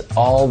contains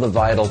all the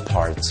vital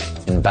parts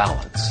in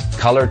balance.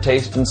 Color,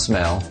 taste, and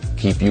smell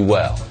keep you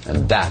well,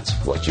 and that's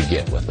what you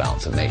get with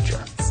Balance of Nature.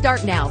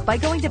 Start now by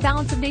going to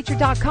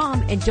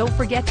balanceofnature.com and don't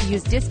forget to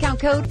use discount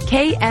code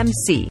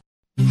KMC.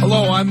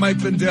 Hello, I'm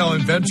Mike Lindell,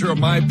 inventor of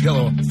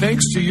MyPillow.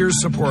 Thanks to your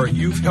support,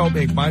 you've helped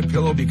make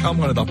MyPillow become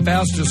one of the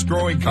fastest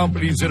growing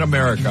companies in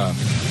America.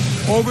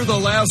 Over the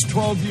last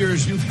 12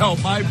 years, you've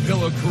helped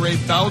MyPillow create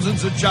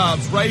thousands of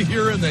jobs right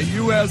here in the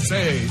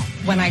USA.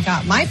 When I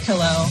got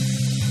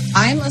MyPillow,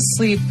 I'm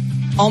asleep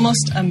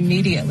almost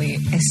immediately.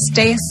 I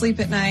stay asleep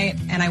at night,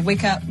 and I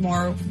wake up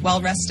more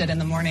well-rested in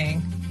the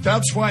morning.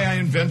 That's why I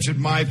invented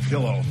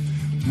MyPillow.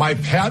 My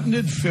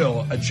patented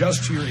fill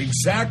adjusts to your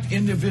exact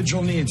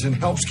individual needs and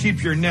helps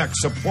keep your neck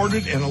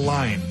supported and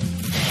aligned.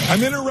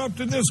 I'm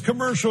interrupting this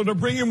commercial to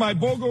bring you my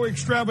BOGO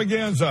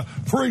extravaganza.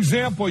 For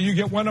example, you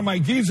get one of my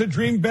Giza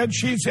Dream bed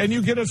sheets and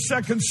you get a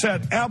second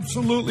set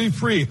absolutely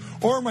free.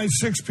 Or my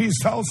 6-piece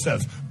towel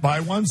sets.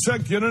 Buy one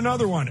set, get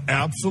another one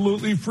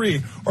absolutely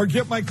free. Or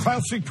get my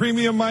classic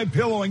premium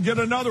MyPillow and get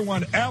another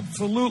one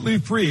absolutely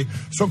free.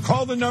 So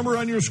call the number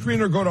on your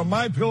screen or go to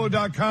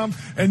MyPillow.com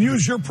and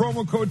use your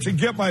promo code to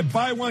get my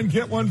buy one,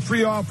 get one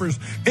free offers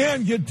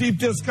and get deep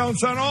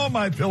discounts on all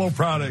MyPillow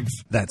products.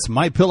 That's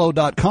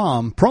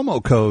MyPillow.com,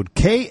 promo code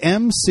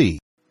KMC.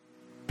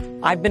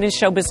 I've been in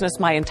show business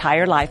my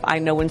entire life. I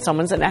know when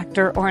someone's an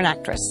actor or an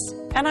actress.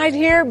 And I'd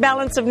hear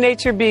Balance of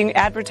Nature being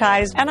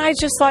advertised, and I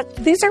just thought,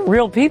 these are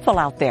real people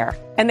out there.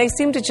 And they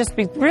seem to just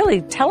be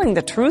really telling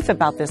the truth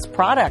about this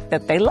product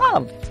that they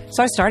love.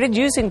 So I started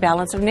using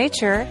Balance of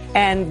Nature,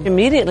 and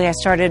immediately I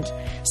started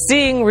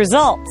seeing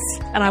results.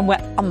 And I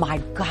went, oh my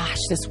gosh,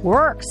 this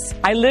works.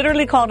 I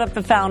literally called up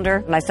the founder,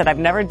 and I said, I've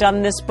never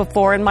done this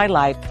before in my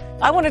life.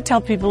 I want to tell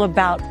people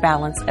about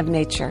Balance of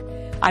Nature.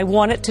 I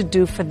want it to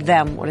do for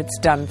them what it's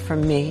done for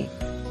me.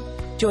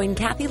 Join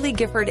Kathy Lee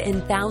Gifford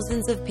and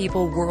thousands of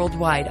people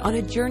worldwide on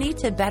a journey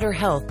to better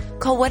health.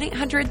 Call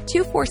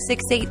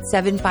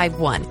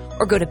 1-800-246-8751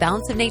 or go to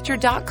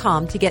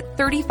balanceofnature.com to get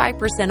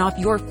 35% off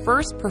your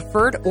first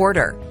preferred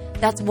order.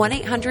 That's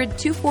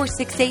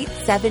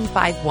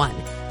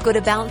 1-800-246-8751. Go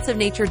to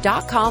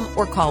balanceofnature.com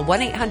or call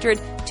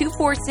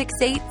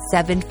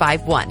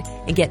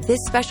 1-800-246-8751 and get this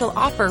special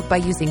offer by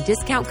using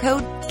discount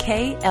code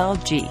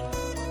KLG.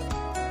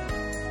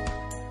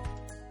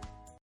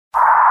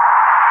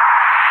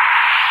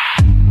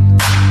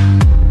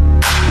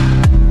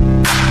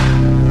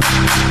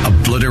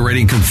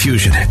 Obliterating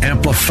confusion,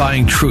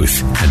 amplifying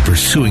truth, and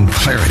pursuing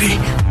clarity.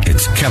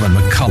 It's Kevin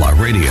McCullough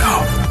Radio.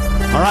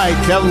 All right,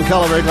 Kevin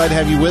McCullough, very glad to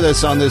have you with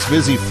us on this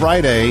busy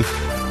Friday.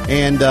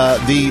 And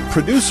the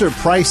Producer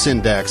Price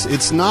Index,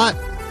 it's not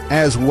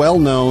as well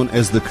known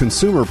as the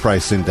Consumer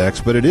Price Index,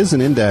 but it is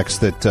an index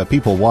that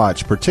people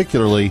watch,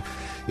 particularly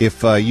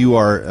if you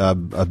are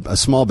a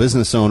small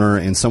business owner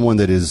and someone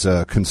that is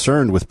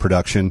concerned with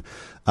production.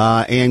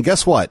 And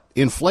guess what?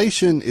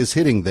 Inflation is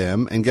hitting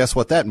them, and guess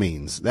what that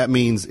means? That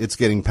means it's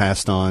getting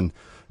passed on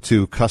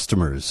to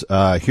customers.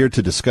 Here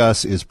to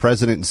discuss is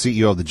President and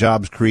CEO of the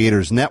Jobs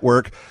Creators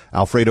Network,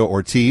 Alfredo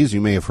Ortiz.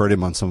 You may have heard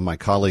him on some of my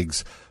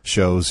colleagues'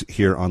 shows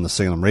here on the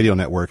Salem Radio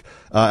Network.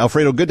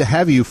 Alfredo, good to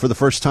have you for the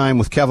first time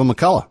with Kevin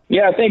McCullough.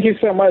 Yeah, thank you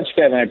so much,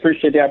 Kevin. I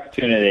appreciate the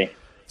opportunity.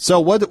 So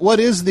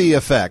what is the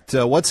effect?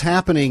 What's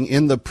happening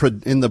in the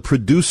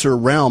producer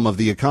realm of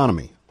the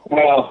economy?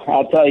 Well,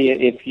 I'll tell you,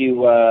 if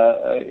you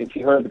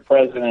heard the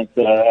president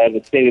at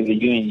the State of the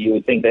Union, you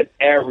would think that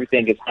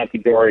everything is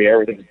hunky-dory,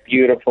 everything's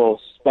beautiful,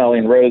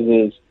 smelling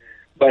roses,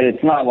 but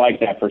it's not like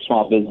that for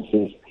small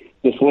businesses.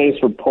 This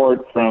latest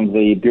report from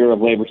the Bureau of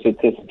Labor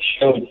Statistics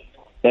showed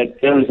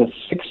that there is a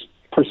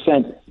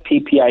 6%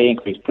 PPI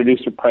increase,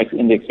 Producer Price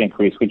Index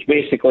increase, which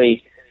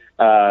basically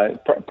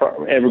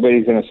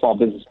everybody's in a small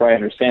business probably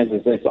understands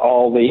this. It's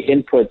all the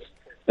inputs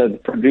that the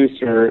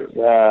producer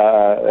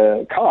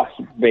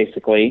costs,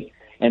 basically,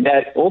 and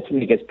that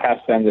ultimately gets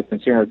passed on to the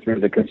consumer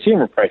through the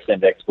Consumer Price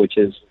Index, which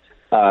is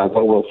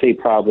what we'll see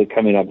probably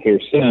coming up here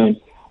soon,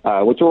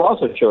 which will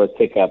also show a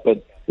tick up.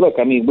 But look,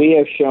 I mean, we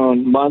have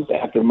shown month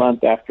after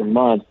month after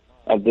month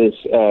of this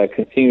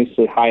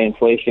continuously high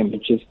inflation,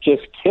 which is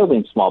just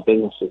killing small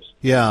businesses.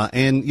 Yeah,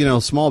 and, you know,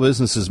 small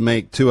businesses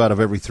make 2 out of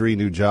every 3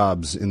 new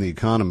jobs in the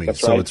economy. That's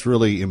so right. It's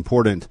really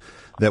important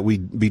that we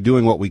be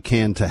doing what we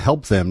can to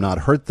help them, not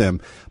hurt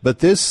them. But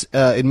this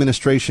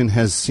administration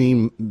has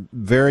seemed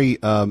very,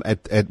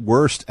 at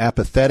worst,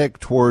 apathetic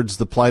towards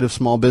the plight of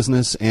small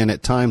business, and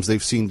at times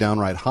they've seemed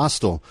downright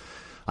hostile.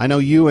 I know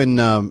you and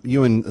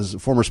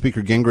former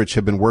Speaker Gingrich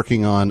have been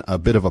working on a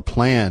bit of a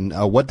plan.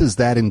 What does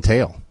that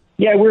entail?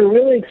 Yeah, we're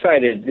really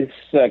excited. It's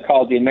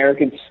called the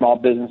American Small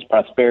Business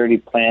Prosperity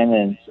Plan,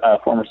 and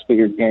former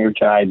Speaker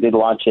Gingrich and I did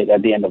launch it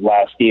at the end of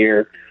last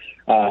year.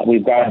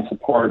 We've gotten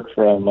support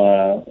from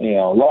a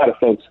lot of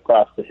folks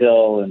across the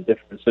Hill and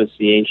different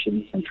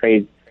associations and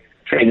trade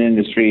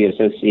industry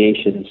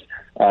associations,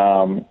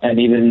 and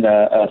even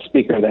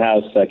Speaker of the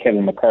House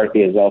Kevin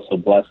McCarthy has also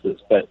blessed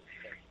us. But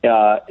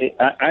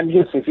I'm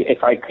just,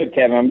 if I could,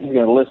 Kevin, I'm just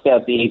going to list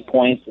out the 8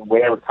 points, and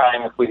whatever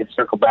time, if we could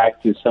circle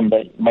back to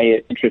somebody that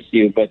might interest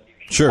you. But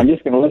sure. I'm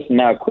just going to list them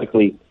out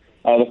quickly.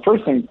 The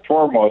first and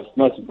foremost,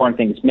 most important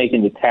thing is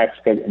making the Tax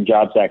Cuts and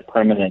Jobs Act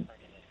permanent.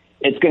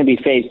 It's going to be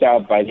phased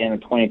out by the end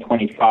of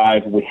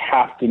 2025. We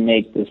have to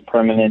make this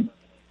permanent.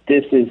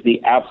 This is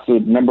the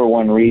absolute number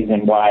one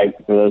reason why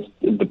the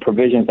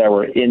provisions that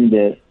were in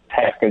the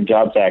Tax Cuts and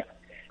Jobs Act,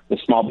 the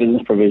small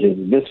business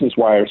provisions, this is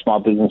why our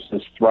small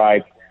businesses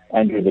thrive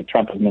under the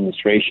Trump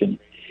administration.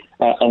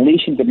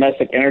 Unleashing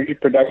domestic energy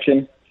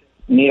production.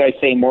 Need I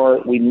say more?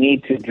 We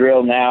need to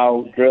drill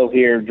now, drill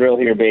here,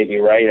 baby,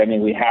 right? I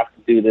mean, we have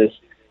to do this.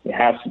 We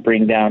have to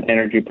bring down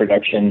energy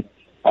production.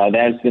 That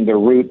has been the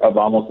root of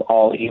almost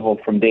all evil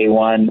from day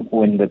one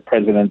when the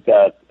president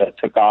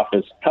took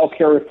office.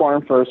 Healthcare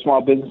reform for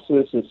small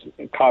businesses.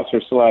 Costs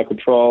are still out of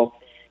control.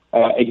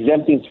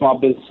 Exempting small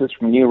businesses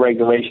from new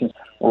regulations.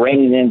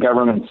 Reining in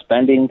government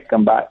spending to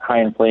combat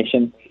high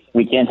inflation.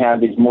 We can't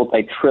have these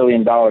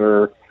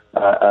multi-trillion-dollar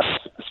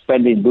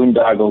spending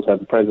boondoggles that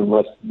the president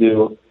wants to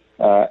do.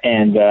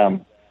 And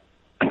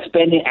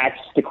expanding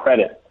access to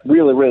credit.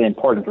 Really, really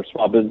important for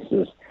small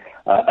businesses.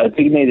 A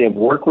dignity of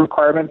work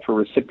requirement for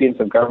recipients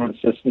of government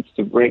assistance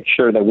to make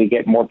sure that we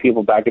get more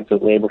people back into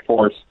the labor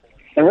force,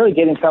 and really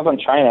getting tough on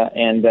China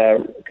and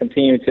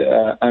continue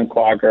to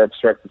unclog our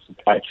obstructive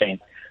supply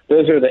chain.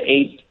 Those are the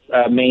 8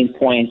 main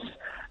points.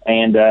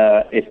 And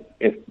if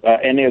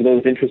any of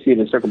those interest you,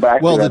 to circle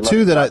back. Well, the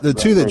two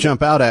that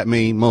jump out at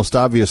me most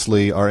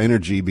obviously are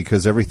energy,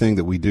 because everything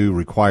that we do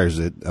requires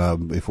it.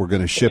 If we're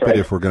going to ship it,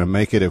 if we're going to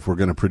make it, if we're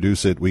going to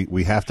produce it,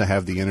 we have to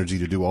have the energy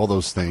to do all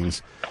those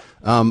things.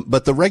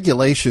 But the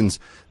regulations,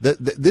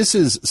 this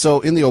is, so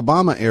in the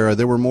Obama era,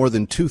 there were more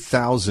than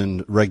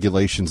 2,000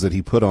 regulations that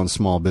he put on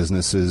small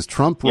businesses.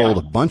 Trump rolled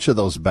a bunch of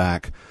those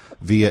back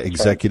via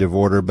executive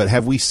order. But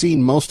have we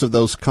seen most of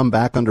those come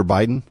back under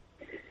Biden?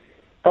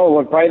 Oh,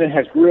 look, Biden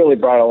has really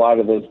brought a lot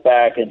of those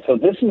back. And so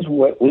this is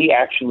what we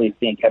actually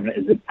think, Kevin,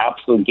 is an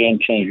absolute game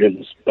changer,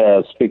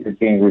 Speaker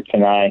Gingrich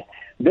and I.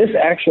 This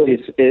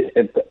actually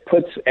it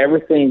puts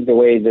everything the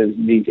way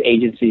these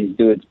agencies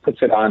do it,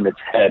 puts it on its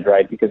head,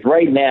 right? Because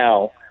right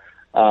now,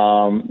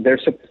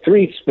 there's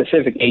 3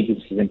 specific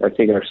agencies in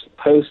particular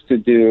supposed to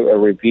do a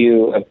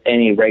review of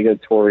any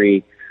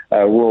regulatory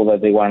rule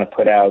that they want to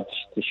put out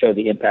to show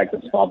the impact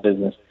of small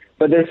business.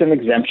 But there's an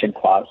exemption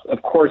clause.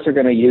 Of course, they're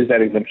going to use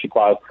that exemption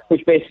clause,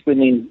 which basically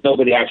means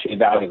nobody actually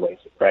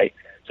evaluates it, right?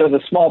 So the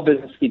small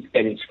business keeps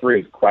getting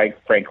screwed, quite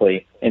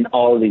frankly, in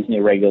all of these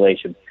new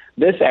regulations.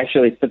 This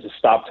actually puts a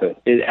stop to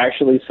it. It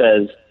actually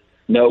says,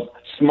 nope,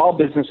 small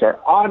business are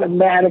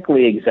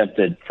automatically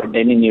exempted from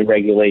any new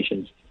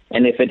regulations.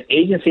 And if an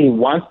agency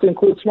wants to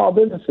include small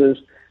businesses,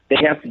 they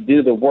have to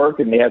do the work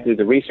and they have to do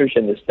the research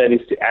and the studies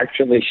to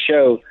actually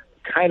show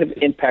the kind of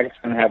impact it's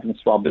going to have in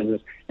small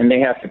business, and they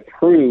have to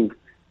prove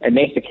and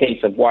make the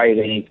case of why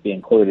they need to be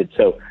included.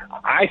 So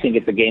I think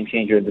it's a game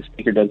changer, and the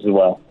Speaker does as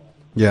well.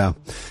 Yeah.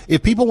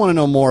 If people want to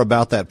know more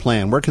about that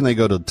plan, where can they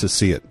go to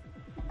see it?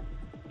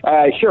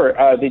 Sure.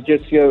 They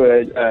just go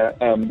to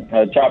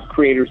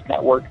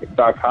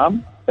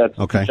jobcreatorsnetwork.com. That's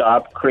okay.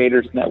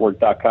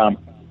 jobcreatorsnetwork.com.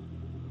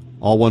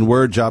 All one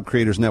word,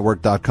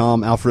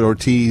 jobcreatorsnetwork.com. Alfred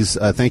Ortiz,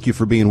 thank you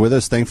for being with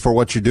us. Thanks for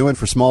what you're doing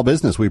for small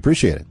business. We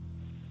appreciate it.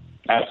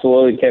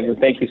 Absolutely, Kevin.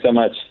 Thank you so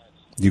much.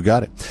 You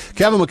got it.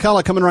 Kevin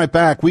McCullough coming right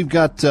back. We've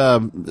got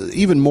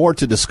even more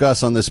to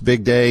discuss on this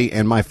big day,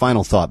 and my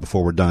final thought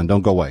before we're done.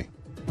 Don't go away.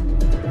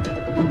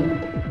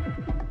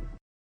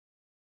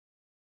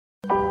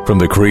 From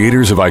the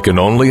creators of I Can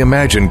Only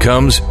Imagine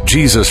comes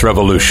Jesus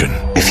Revolution.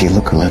 If you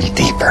look a little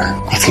deeper,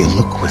 if you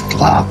look with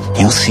love,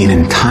 you'll see an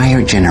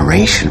entire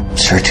generation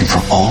searching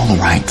for all the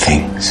right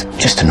things,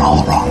 just in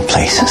all the wrong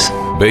places.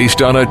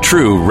 Based on a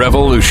true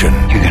revolution.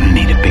 You're going to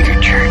need a bigger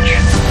church.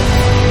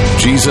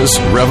 Jesus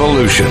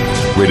Revolution.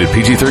 Rated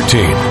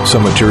PG-13.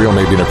 Some material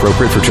may be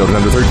inappropriate for children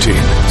under 13.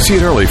 See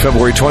it early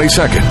February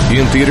 22nd.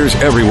 In theaters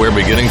everywhere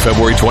beginning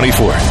February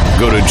 24th.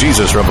 Go to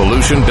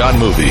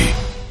JesusRevolution.movie.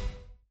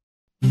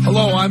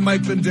 Hello, I'm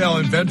Mike Lindell,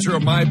 inventor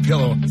of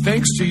MyPillow.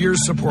 Thanks to your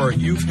support,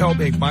 you've helped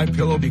make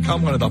MyPillow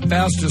become one of the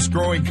fastest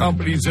growing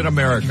companies in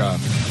America.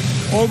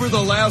 Over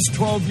the last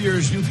 12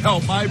 years, you've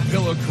helped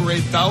MyPillow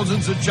create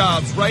thousands of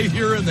jobs right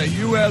here in the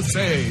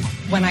USA.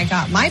 When I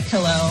got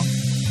MyPillow,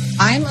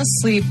 I'm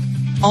asleep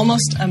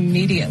almost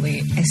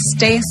immediately. I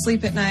stay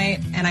asleep at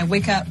night, and I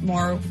wake up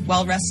more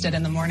well-rested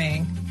in the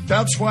morning.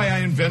 That's why I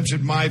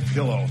invented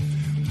MyPillow.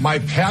 My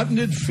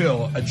patented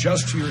fill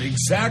adjusts to your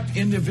exact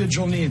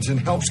individual needs and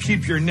helps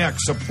keep your neck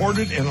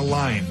supported and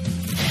aligned.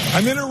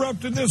 I'm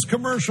interrupting this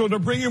commercial to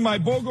bring you my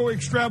BOGO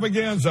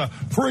extravaganza.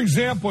 For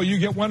example, you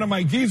get one of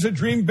my Giza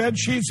Dream bed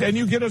sheets and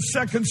you get a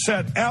second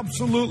set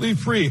absolutely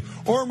free.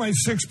 Or my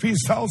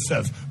 6-piece towel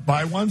sets.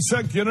 Buy one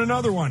set, get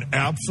another one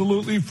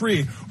absolutely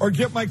free. Or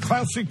get my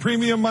classic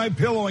premium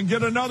MyPillow and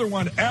get another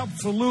one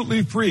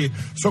absolutely free.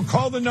 So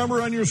call the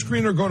number on your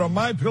screen or go to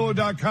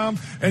MyPillow.com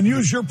and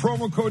use your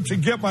promo code to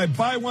get my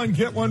buy one,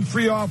 get one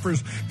free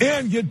offers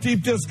and get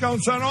deep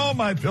discounts on all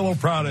MyPillow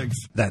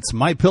products. That's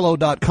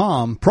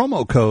MyPillow.com,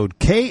 promo code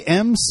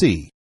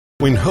KMC.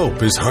 When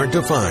hope is hard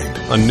to find,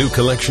 a new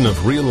collection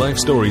of real-life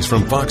stories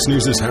from Fox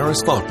News'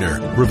 Harris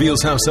Faulkner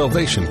reveals how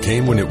salvation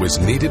came when it was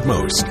needed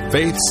most.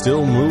 Faith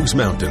still moves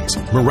mountains.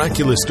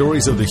 Miraculous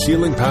stories of the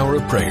healing power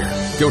of prayer.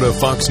 Go to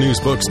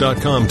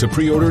foxnewsbooks.com to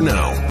pre-order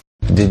now.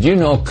 Did you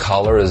know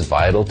color is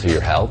vital to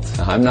your health?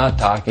 I'm not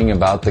talking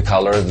about the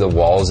color of the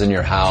walls in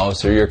your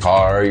house or your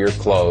car or your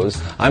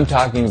clothes. I'm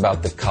talking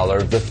about the color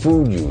of the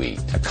food you eat.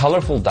 A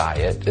colorful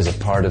diet is a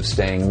part of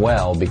staying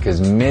well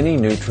because many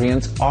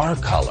nutrients are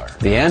color.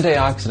 The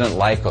antioxidant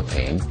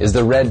lycopene is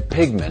the red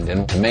pigment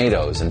in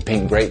tomatoes and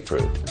pink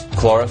grapefruit.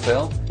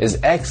 Chlorophyll is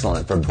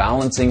excellent for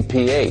balancing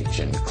pH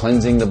and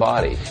cleansing the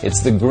body.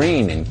 It's the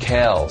green in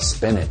kale,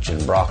 spinach,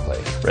 and broccoli.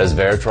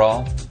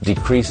 Resveratrol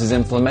decreases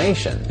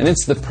inflammation, and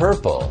it's the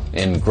purple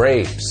in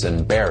grapes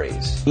and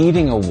berries.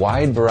 Eating a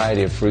wide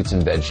variety of fruits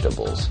and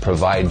vegetables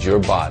provides your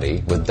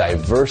body with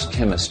diverse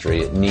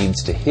chemistry it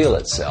needs to heal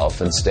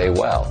itself and stay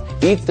well.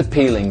 Eat the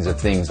peelings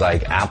of things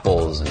like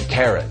apples and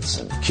carrots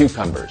and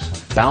cucumbers.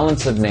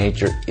 Balance of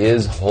nature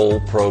is whole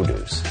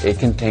produce. It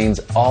contains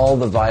all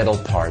the vital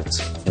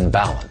parts in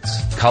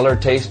balance. Color,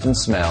 taste, and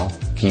smell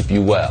keep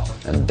you well,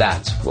 and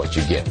that's what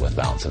you get with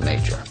Balance of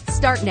Nature.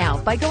 Start now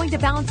by going to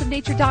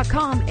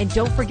balanceofnature.com and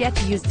don't forget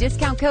to use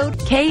discount code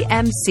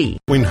KMC.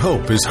 When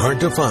hope is hard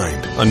to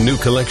find, a new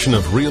collection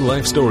of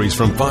real-life stories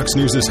from Fox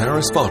News'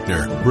 Harris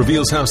Faulkner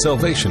reveals how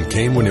salvation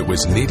came when it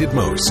was needed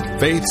most.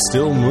 Faith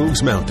still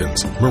moves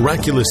mountains.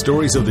 Miraculous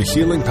stories of the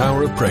healing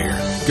power of prayer.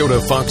 Go to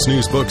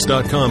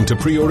foxnewsbooks.com to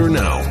pre-order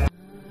now.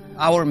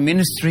 Our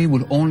ministry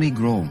will only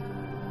grow.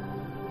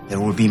 There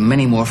will be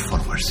many more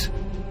followers.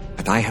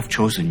 But I have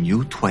chosen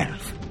you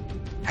 12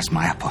 as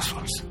my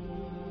apostles.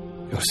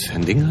 You're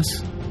sending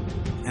us?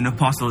 An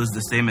apostle is the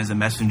same as a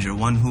messenger,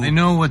 one who... I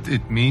know what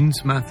it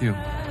means, Matthew.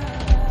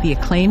 The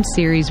acclaimed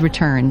series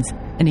returns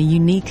in a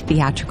unique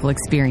theatrical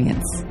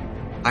experience.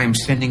 I am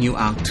sending you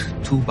out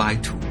 2 by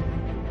 2.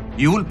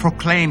 You will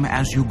proclaim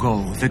as you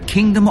go, the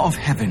kingdom of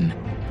heaven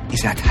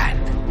is at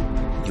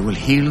hand. You will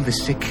heal the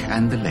sick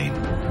and the lame.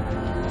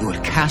 You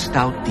will cast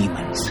out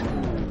demons.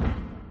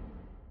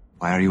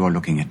 Why are you all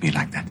looking at me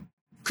like that?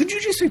 Could you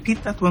just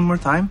repeat that one more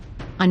time?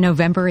 On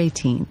November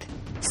 18th,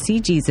 see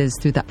Jesus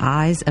through the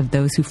eyes of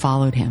those who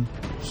followed him.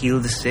 Heal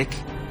the sick,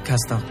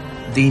 cast out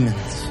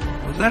demons.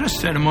 Was that a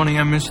ceremony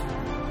I missed?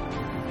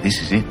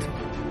 This is it.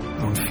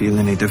 Don't feel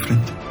any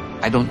different?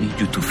 I don't need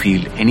you to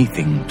feel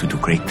anything to do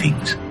great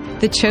things.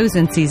 The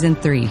Chosen Season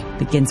 3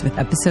 begins with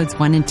episodes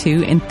 1 and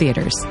 2 in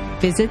theaters.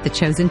 Visit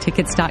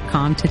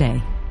thechosentickets.com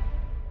today.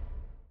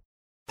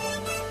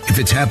 If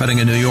it's happening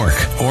in New York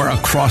or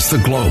across the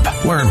globe,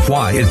 learn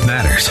why it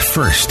matters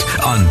first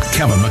on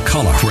Kevin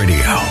McCullough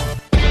Radio.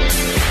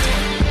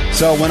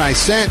 So when I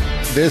sent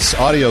this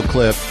audio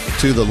clip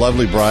to the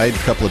lovely bride a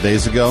couple of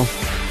days ago,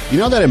 you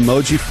know that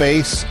emoji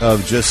face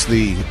of just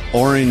the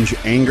orange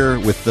anger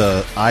with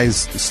the eyes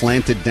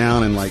slanted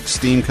down and like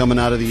steam coming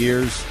out of the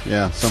ears?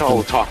 Yeah.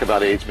 So talk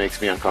about age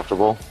makes me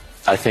uncomfortable.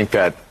 I think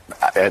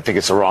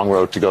it's the wrong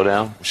road to go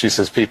down. She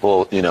says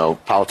people,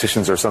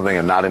 politicians or something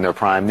are not in their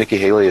prime. Nikki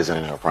Haley isn't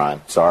in her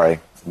prime. Sorry.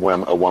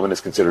 When a woman is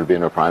considered to be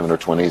in her prime in her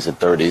 20s and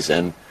 30s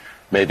and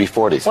maybe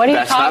 40s. What are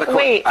you talking?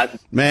 Wait.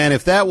 Man,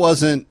 if that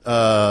wasn't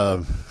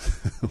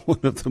one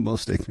of the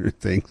most ignorant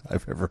things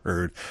I've ever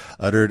heard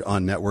uttered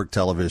on network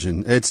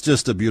television. It's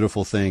just a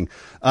beautiful thing.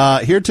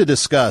 Here to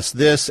discuss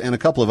this and a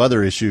couple of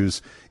other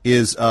issues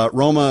is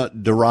Roma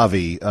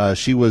Daravi.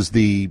 She was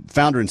the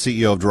founder and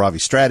CEO of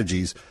Daravi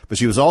Strategies, but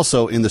she was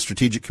also in the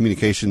Strategic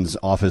Communications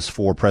Office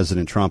for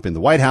President Trump in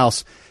the White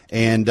House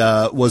and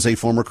was a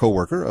former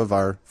co-worker of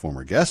our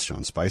former guest,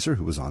 Sean Spicer,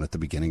 who was on at the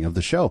beginning of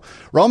the show.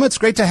 Roma, it's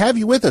great to have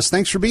you with us.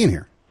 Thanks for being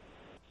here.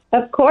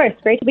 Of course.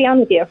 Great to be on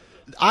with you.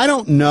 I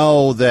don't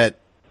know that,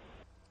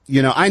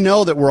 I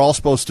know that we're all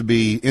supposed to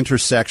be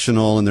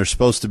intersectional and there's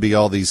supposed to be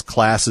all these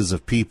classes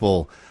of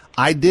people.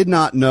 I did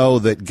not know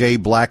that gay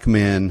black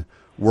men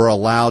were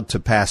allowed to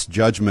pass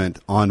judgment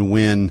on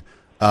when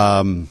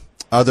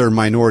other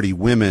minority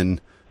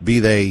women, be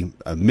they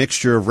a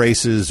mixture of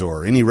races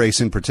or any race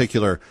in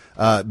particular,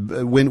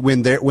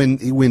 when they're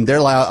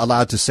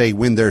allowed to say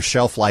when their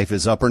shelf life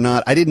is up or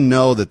not. I didn't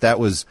know that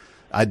was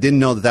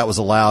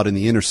allowed in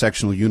the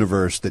intersectional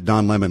universe that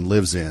Don Lemon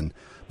lives in,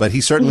 but he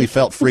certainly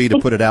felt free to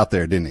put it out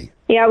there, didn't he?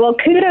 Yeah, well,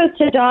 kudos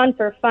to Don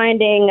for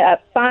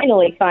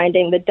finally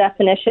finding the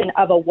definition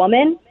of a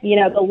woman.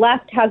 The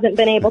left hasn't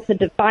been able to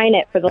define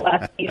it for the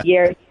last few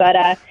years, but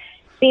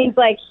seems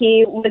like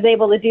he was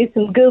able to do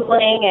some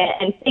Googling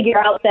and figure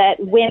out that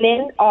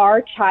women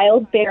are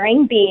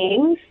childbearing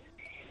beings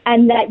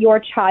and that your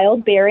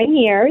childbearing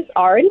years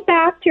are, in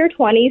fact, your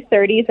 20s,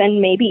 30s,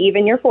 and maybe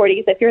even your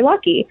 40s if you're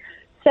lucky.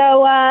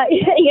 So,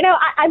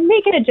 I'm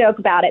making a joke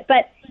about it,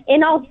 but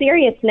in all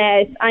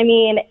seriousness, I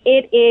mean,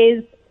 it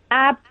is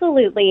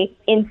absolutely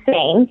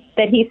insane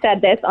that he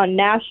said this on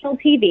national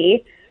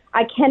TV.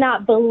 I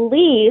cannot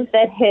believe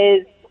that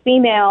his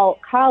female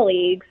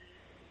colleagues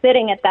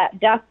sitting at that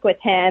desk with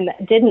him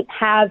didn't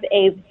have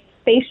a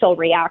facial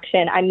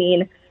reaction. I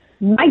mean,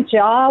 my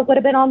jaw would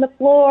have been on the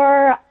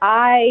floor.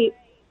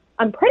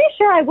 I'm pretty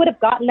sure I would have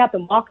gotten up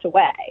and walked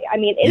away. I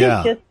mean, it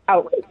is just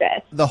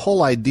outrageous. The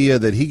whole idea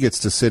that he gets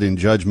to sit in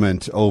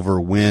judgment over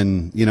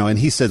when, and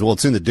he says, well,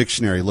 it's in the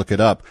dictionary, look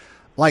it up.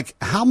 Like,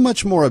 how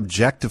much more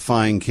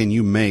objectifying can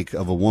you make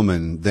of a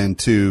woman than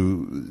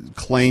to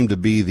claim to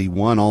be the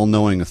one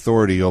all-knowing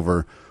authority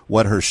over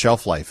what her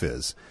shelf life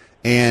is?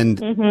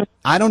 And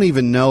I don't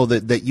even know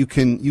that you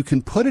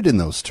can put it in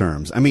those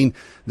terms. I mean,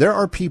 there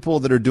are people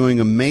that are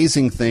doing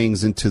amazing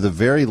things into the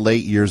very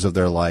late years of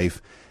their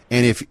life.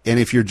 And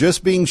if you're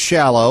just being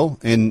shallow,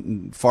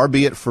 and far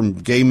be it from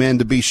gay men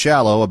to be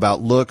shallow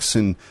about looks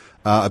and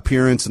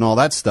appearance and all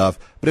that stuff,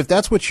 but if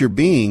that's what you're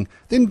being,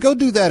 then go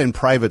do that in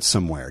private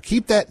somewhere.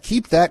 Keep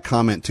that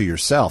comment to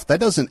yourself. That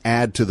doesn't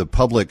add to the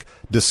public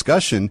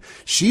discussion.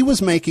 She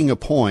was making a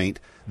point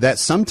that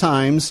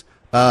sometimes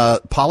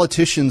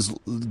politicians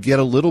get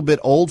a little bit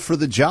old for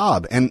the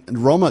job. And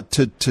Roma,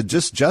 to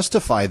just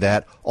justify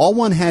that, all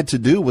one had to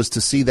do was to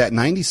see that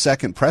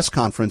 90-second press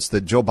conference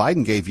that Joe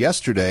Biden gave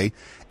yesterday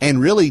and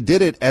really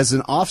did it as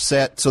an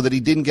offset so that he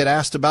didn't get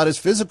asked about his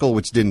physical,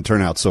 which didn't turn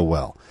out so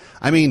well.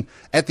 I mean,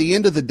 at the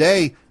end of the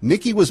day,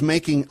 Nikki was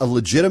making a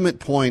legitimate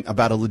point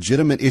about a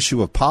legitimate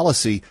issue of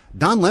policy.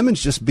 Don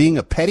Lemon's just being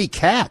a petty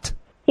cat.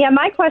 Yeah,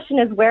 my question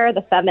is, where are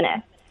the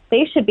feminists?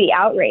 They should be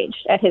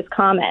outraged at his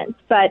comments,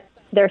 but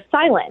they're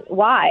silent.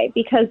 Why?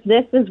 Because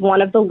this is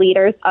one of the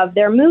leaders of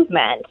their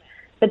movement.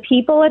 The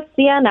people at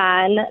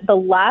CNN, the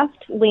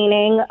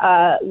left-leaning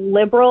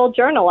liberal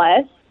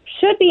journalists,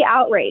 should be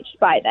outraged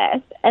by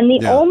this. And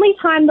the only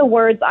time the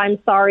words "I'm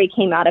sorry"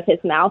 came out of his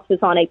mouth was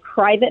on a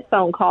private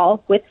phone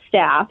call with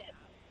staff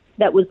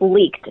that was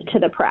leaked to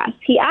the press.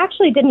 He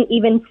actually didn't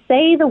even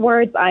say the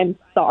words "I'm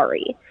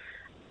sorry"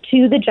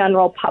 to the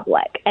general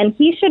public. And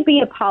he should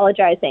be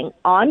apologizing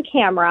on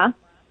camera.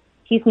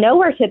 He's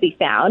nowhere to be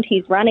found.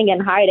 He's running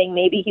and hiding.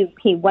 Maybe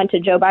he went to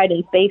Joe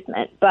Biden's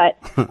basement, but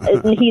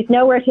he's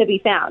nowhere to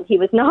be found. He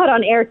was not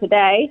on air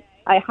today.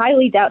 I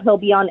highly doubt he'll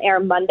be on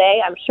air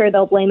Monday. I'm sure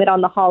they'll blame it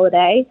on the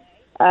holiday.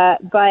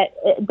 But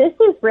this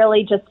is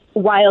really just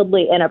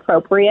wildly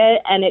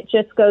inappropriate, and it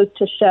just goes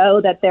to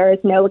show that there is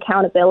no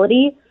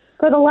accountability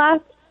for the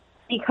left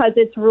because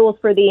it's rules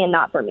for thee and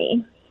not for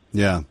me.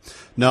 Yeah.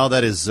 No,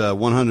 that is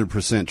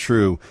 100%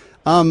 true.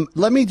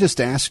 Let me just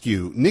ask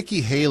you,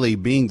 Nikki Haley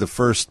being the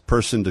first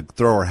person to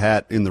throw her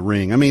hat in the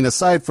ring, I mean,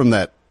 aside from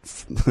that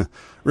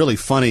really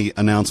funny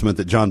announcement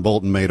that John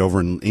Bolton made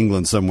over in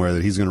England somewhere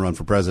that he's going to run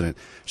for president,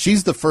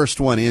 she's the first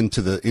one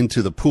into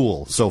the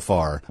pool so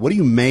far. What do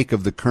you make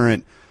of the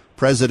current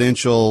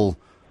presidential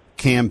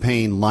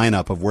campaign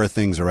lineup of where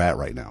things are at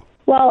right now?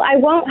 Well, I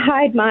won't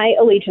hide my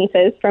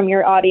allegiances from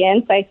your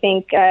audience. I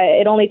think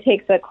it only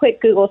takes a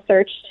quick Google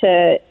search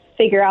to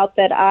figure out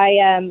that I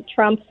am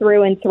Trump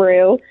through and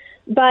through.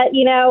 But,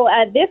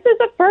 this is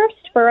a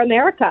first for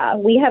America.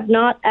 We have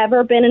not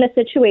ever been in a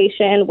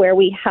situation where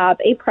we have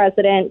a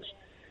president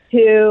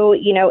who,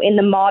 in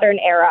the modern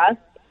era,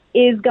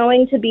 is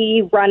going to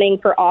be running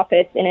for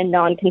office in a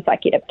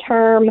non-consecutive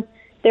term.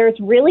 There's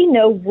really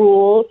no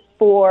rules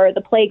for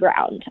the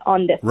playground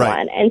on this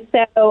one. And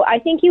so I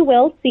think you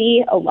will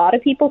see a lot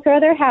of people throw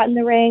their hat in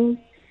the ring.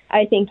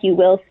 I think you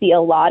will see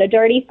a lot of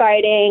dirty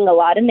fighting, a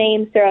lot of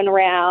names thrown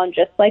around,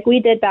 just like we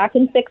did back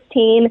in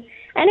 2016.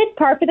 And it's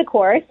par for the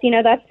course.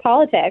 That's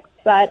politics.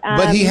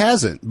 But he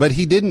hasn't. But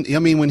he didn't. I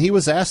mean, when he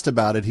was asked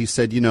about it, he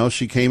said,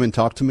 she came and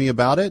talked to me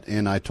about it,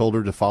 and I told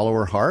her to follow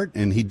her heart.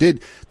 And he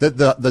did.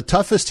 The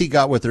toughest he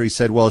got with her, he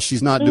said, well,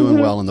 she's not doing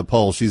well in the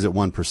polls. She's at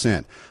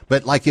 1%.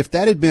 But, if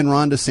that had been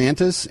Ron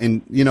DeSantis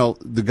and,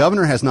 the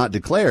governor has not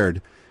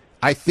declared,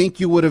 I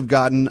think you would have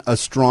gotten a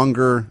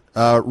stronger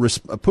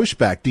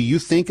pushback. Do you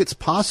think it's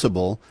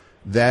possible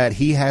that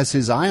he has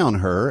his eye on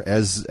her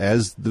as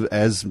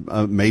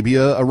maybe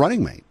a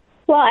running mate?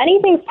 Well,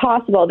 anything's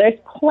possible. There's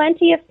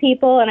plenty of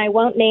people, and I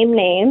won't name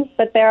names,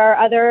 but there are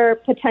other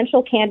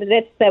potential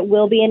candidates that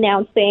will be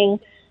announcing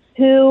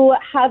who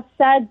have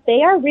said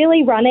they are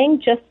really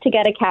running just to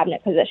get a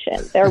cabinet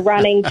position. They're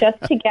running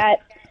just to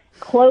get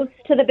close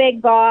to the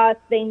big boss.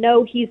 They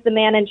know he's the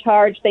man in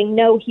charge. They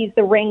know he's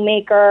the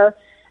ringmaker.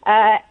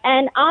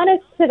 And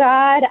honest to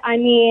God, I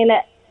mean,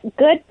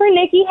 good for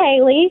Nikki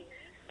Haley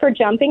for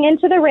jumping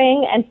into the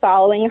ring and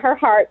following her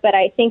heart. But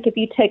I think if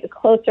you take a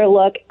closer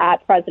look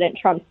at President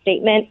Trump's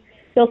statement,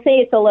 you'll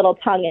see it's a little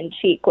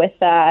tongue-in-cheek with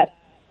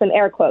some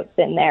air quotes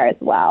in there as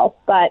well.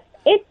 But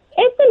it's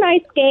a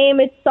nice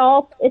game. It's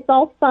all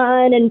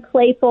fun and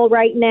playful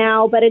right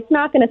now, but it's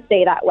not going to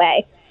stay that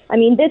way. I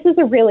mean, this is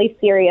a really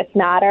serious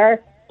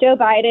matter. Joe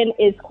Biden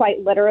is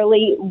quite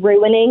literally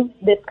ruining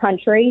this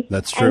country.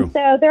 That's true. And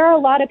so there are a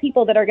lot of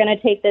people that are going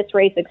to take this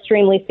race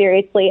extremely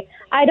seriously.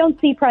 I don't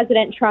see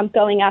President Trump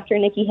going after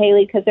Nikki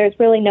Haley because there's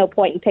really no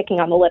point in picking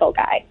on the little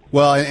guy.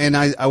 Well, and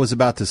I was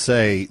about to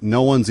say,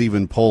 no one's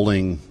even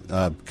polling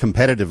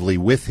competitively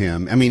with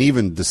him. I mean,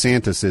 even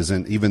DeSantis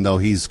isn't, even though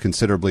he's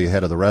considerably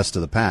ahead of the rest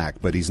of the pack,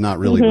 but he's not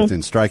really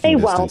within striking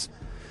distance.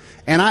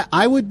 And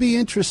I would be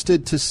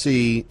interested to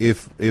see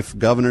if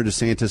Governor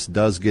DeSantis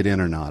does get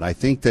in or not. I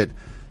think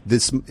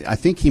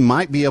he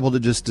might be able to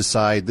just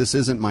decide this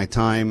isn't my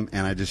time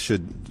and I just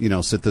should,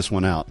 sit this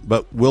one out.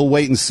 But we'll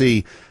wait and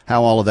see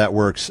how all of that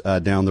works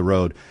down the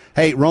road.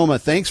 Hey, Roma,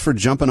 thanks for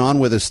jumping on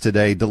with us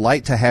today.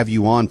 Delight to have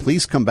you on.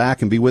 Please come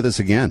back and be with us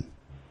again.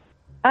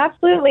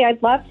 Absolutely.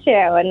 I'd love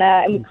to. And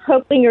I'm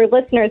hoping your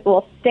listeners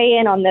will stay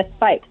in on this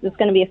fight because it's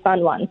going to be a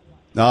fun one.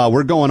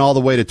 We're going all the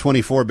way to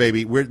 24,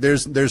 baby.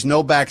 There's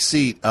no back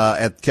seat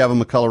at Kevin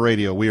McCullough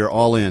Radio. We are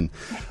all in.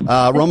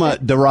 Roma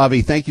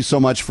Daravi, thank you so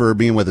much for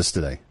being with us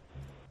today.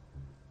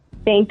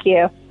 Thank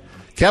you.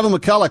 Kevin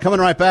McCullough coming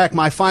right back.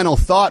 My final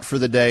thought for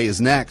the day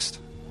is next.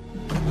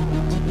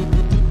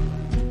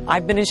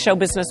 I've been in show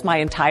business my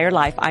entire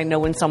life. I know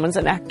when someone's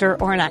an actor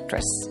or an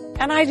actress.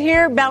 And I'd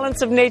hear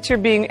Balance of Nature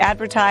being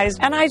advertised,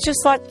 and I just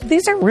thought,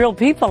 these are real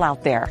people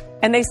out there.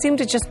 And they seem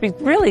to just be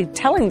really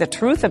telling the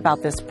truth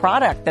about this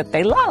product that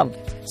they love.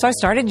 So I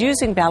started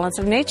using Balance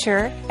of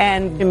Nature,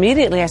 and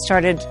immediately I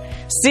started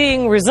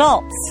seeing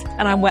results.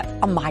 And I went,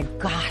 oh my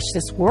gosh,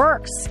 this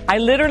works. I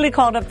literally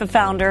called up the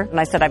founder, and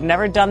I said, I've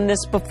never done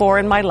this before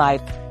in my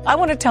life. I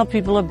want to tell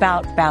people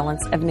about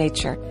Balance of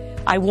Nature.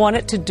 I want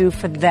it to do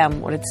for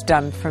them what it's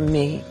done for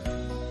me.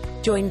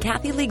 Join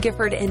Kathy Lee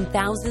Gifford and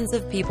thousands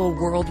of people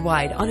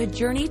worldwide on a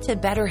journey to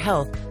better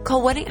health.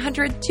 Call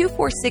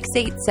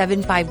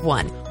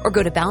 1-800-246-8751 or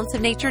go to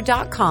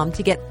balanceofnature.com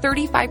to get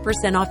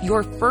 35% off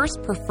your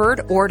first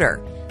preferred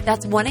order.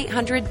 That's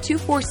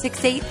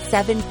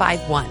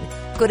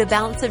 1-800-246-8751. Go to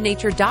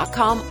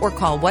balanceofnature.com or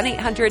call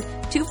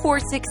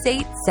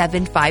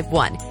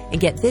 1-800-246-8751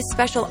 and get this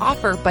special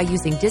offer by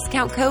using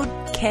discount code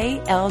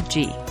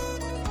KLG.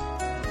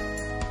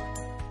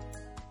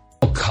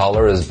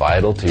 color is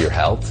vital to your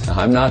health?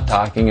 I'm not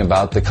talking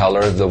about the color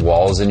of the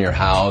walls in your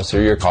house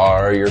or your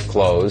car or your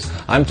clothes.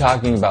 I'm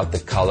talking about the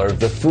color of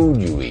the food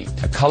you eat.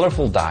 A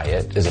colorful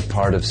diet is a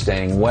part of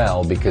staying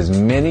well because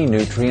many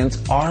nutrients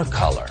are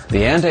color.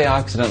 The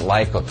antioxidant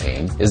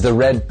lycopene is the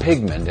red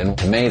pigment in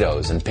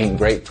tomatoes and pink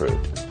grapefruit.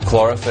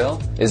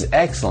 Chlorophyll is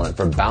excellent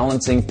for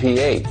balancing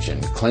pH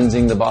and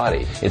cleansing the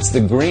body. It's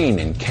the green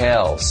in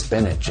kale,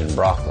 spinach, and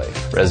broccoli.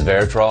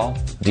 Resveratrol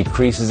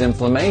decreases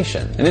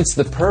inflammation, and it's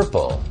the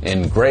purple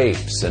in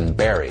grapes and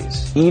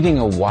berries. Eating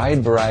a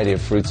wide variety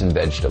of fruits and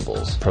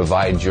vegetables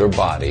provides your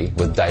body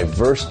with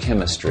diverse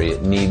chemistry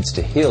it needs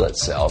to heal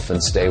itself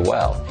and stay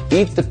well.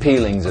 Eat the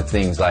peelings of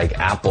things like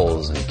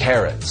apples and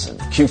carrots and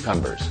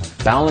cucumbers.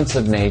 Balance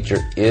of Nature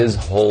is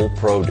whole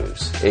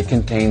produce. It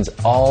contains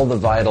all the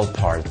vital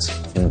parts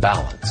in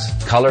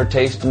balance. Color,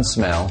 taste, and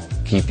smell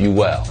keep you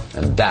well,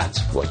 and that's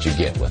what you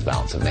get with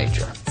Balance of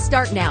Nature.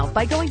 Start now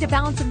by going to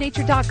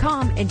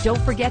balanceofnature.com and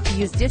don't forget to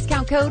use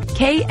discount code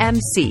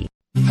KMC.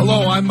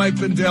 Hello, I'm Mike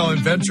Lindell,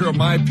 inventor of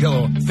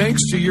MyPillow.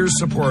 Thanks to your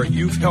support,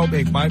 you've helped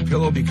make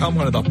MyPillow become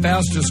one of the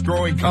fastest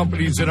growing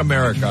companies in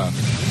America.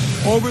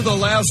 Over the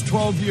last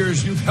 12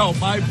 years, you've helped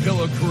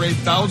MyPillow create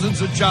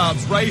thousands of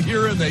jobs right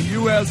here in the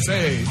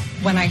USA.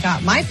 When I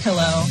got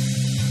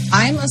MyPillow,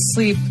 I'm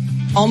asleep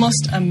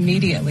almost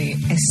immediately.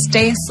 I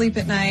stay asleep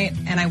at night,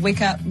 and I wake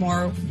up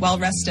more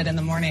well-rested in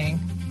the morning.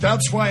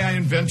 That's why I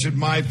invented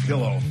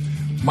MyPillow.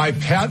 My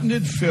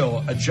patented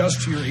fill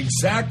adjusts to your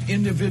exact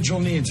individual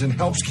needs and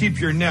helps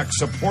keep your neck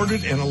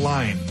supported and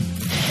aligned.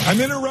 I'm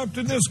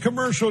interrupting this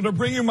commercial to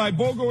bring you my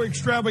BOGO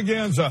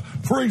extravaganza.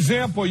 For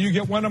example, you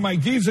get one of my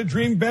Giza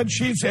Dream bed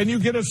sheets and you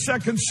get a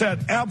second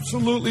set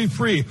absolutely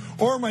free.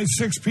 Or my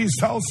 6-piece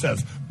towel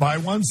sets. Buy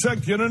one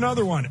set, get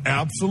another one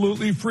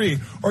absolutely free.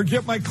 Or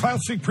get my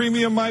classic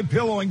premium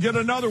MyPillow and get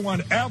another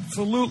one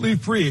absolutely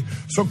free.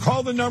 So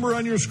call the number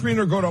on your screen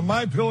or go to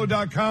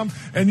MyPillow.com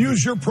and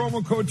use your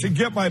promo code to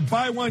get my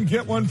buy one,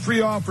 get one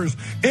free offers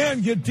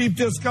and get deep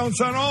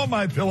discounts on all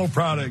MyPillow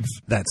products.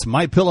 That's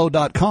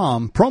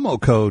MyPillow.com,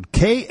 promo code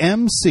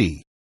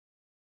KMC.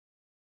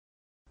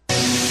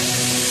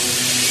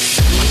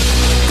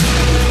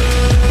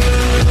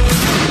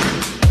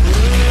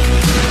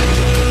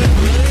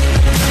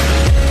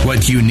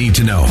 What you need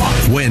to know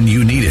when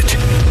you need it.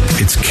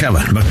 It's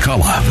Kevin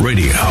McCullough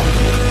Radio.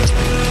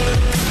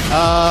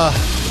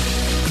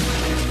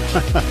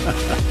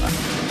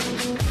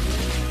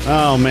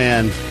 Oh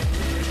man,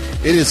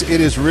 it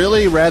is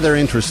really rather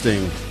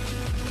interesting.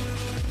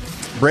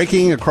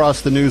 Breaking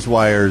across the news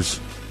wires,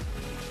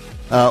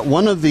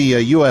 one of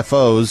the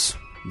UFOs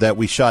that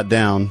we shot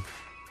down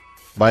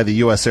by the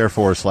U.S. Air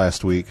Force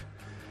last week.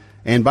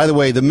 And by the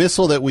way, the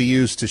missile that we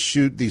used to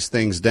shoot these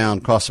things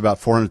down costs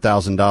about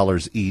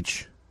 $400,000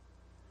 each.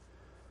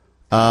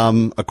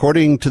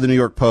 According to the New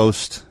York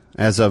Post,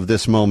 as of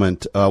this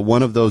moment,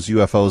 one of those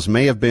UFOs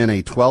may have been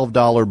a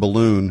 $12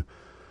 balloon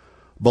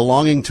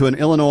belonging to an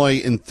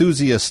Illinois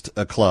enthusiast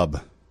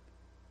club.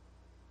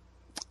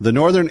 The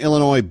Northern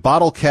Illinois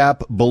Bottle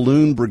Cap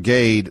Balloon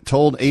Brigade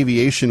told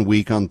Aviation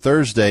Week on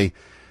Thursday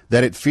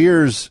that it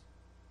fears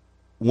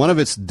one of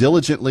its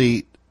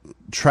diligently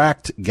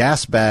tracked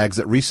gas bags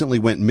that recently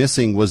went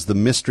missing was the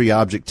mystery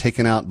object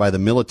taken out by the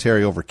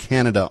military over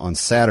Canada on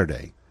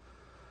Saturday.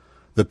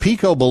 The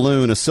Pico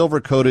balloon, a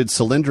silver-coated,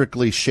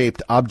 cylindrically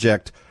shaped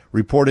object,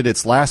 reported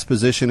its last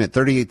position at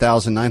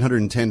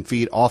 38,910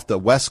 feet off the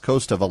west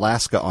coast of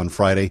Alaska on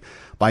Friday.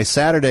 By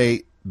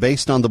Saturday,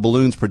 based on the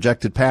balloon's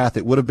projected path,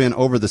 it would have been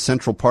over the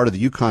central part of the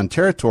Yukon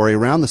Territory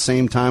around the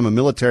same time a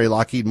military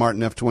Lockheed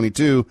Martin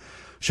F-22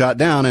 shot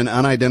down an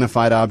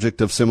unidentified object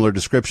of similar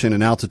description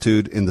and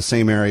altitude in the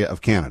same area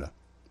of Canada.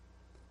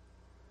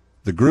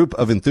 The group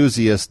of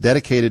enthusiasts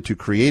dedicated to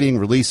creating,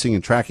 releasing,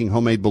 and tracking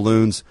homemade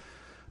balloons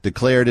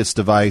declared its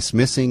device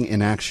missing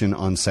in action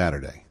on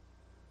Saturday.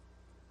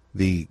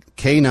 The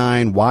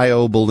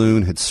K9YO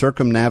balloon had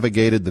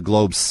circumnavigated the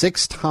globe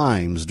 6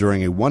 times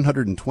during a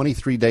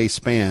 123-day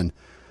span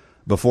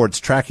before its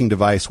tracking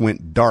device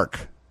went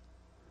dark.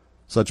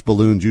 Such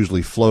balloons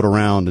usually float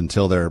around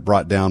until they're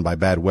brought down by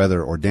bad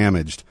weather or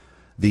damaged.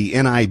 The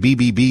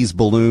NIBBB's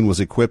balloon was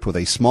equipped with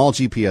a small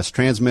GPS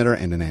transmitter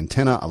and an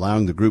antenna,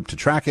 allowing the group to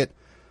track it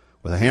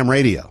with a ham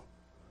radio.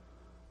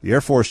 The Air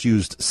Force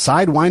used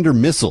Sidewinder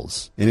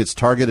missiles in its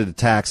targeted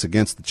attacks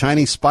against the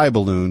Chinese spy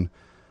balloon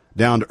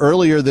downed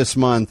earlier this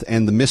month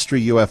and the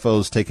mystery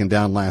UFOs taken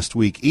down last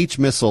week. Each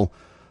missile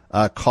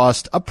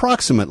cost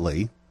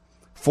approximately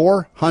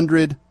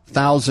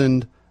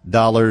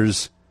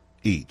 $400,000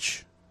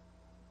 each.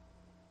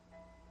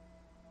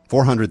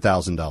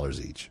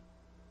 $400,000 each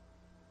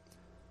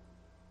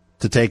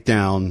to take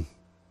down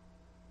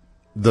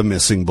the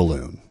missing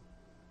balloon.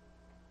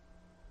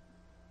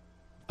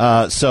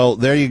 So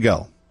there you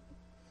go.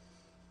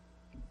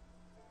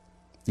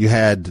 You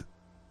had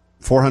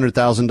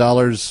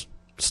 $400,000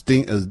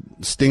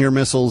 Stinger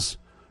missiles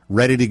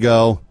ready to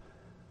go.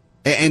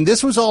 And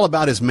this was all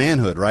about his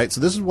manhood, right? So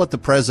this is what the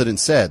president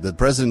said. The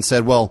president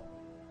said, well,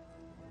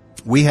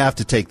 we have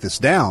to take this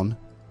down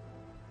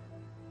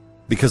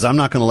because I'm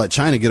not going to let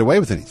China get away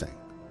with anything.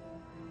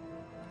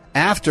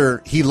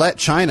 after he let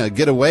China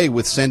get away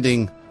with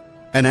sending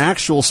an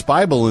actual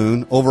spy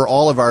balloon over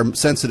all of our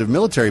sensitive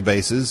military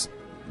bases,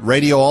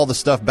 radio all the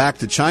stuff back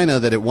to China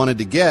that it wanted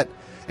to get,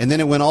 and then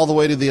it went all the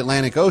way to the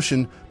Atlantic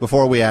Ocean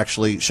before we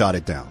actually shot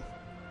it down.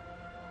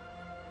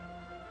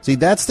 See,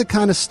 that's the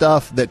kind of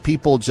stuff that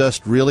people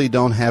just really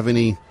don't have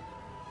any.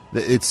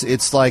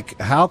 It's like,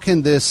 how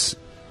can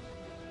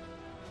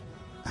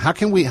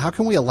we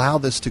allow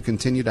this to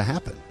continue to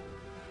happen?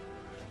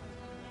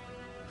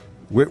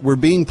 We're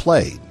being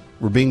played.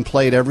 We're being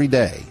played every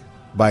day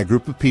by a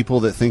group of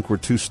people that think we're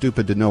too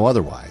stupid to know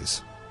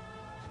otherwise.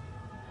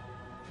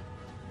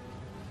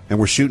 And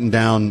we're shooting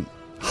down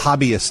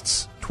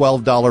hobbyists'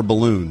 $12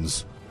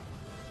 balloons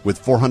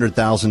with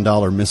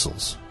 $400,000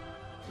 missiles.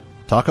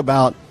 Talk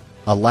about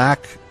a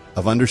lack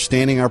of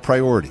understanding our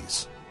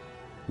priorities.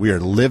 We are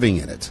living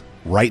in it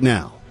right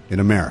now in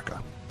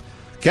America.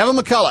 Kevin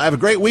McCullough, have a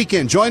great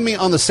weekend. Join me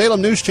on the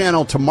Salem News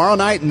Channel tomorrow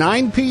night,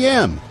 9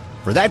 p.m.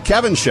 for That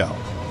Kevin Show.